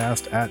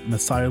podcast at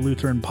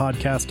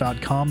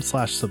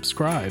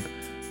messiahlutheranpodcast.com/subscribe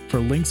for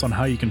links on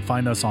how you can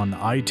find us on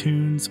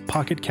iTunes,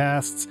 Pocket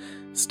Casts,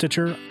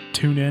 Stitcher,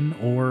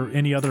 TuneIn, or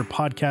any other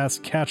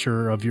podcast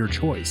catcher of your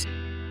choice.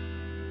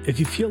 If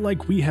you feel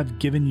like we have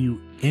given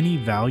you any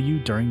value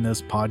during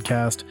this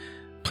podcast,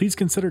 please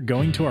consider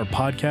going to our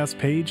podcast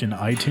page in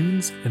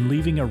iTunes and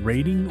leaving a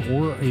rating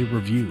or a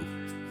review.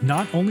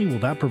 Not only will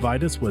that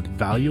provide us with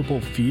valuable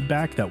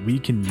feedback that we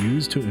can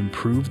use to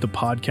improve the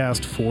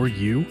podcast for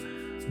you,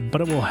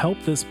 but it will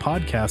help this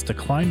podcast to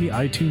climb the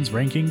iTunes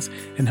rankings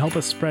and help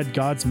us spread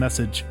God's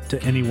message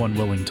to anyone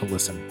willing to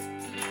listen.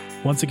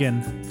 Once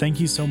again,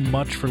 thank you so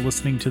much for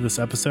listening to this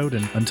episode,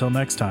 and until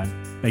next time,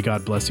 may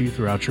God bless you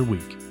throughout your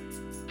week.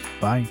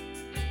 Bye.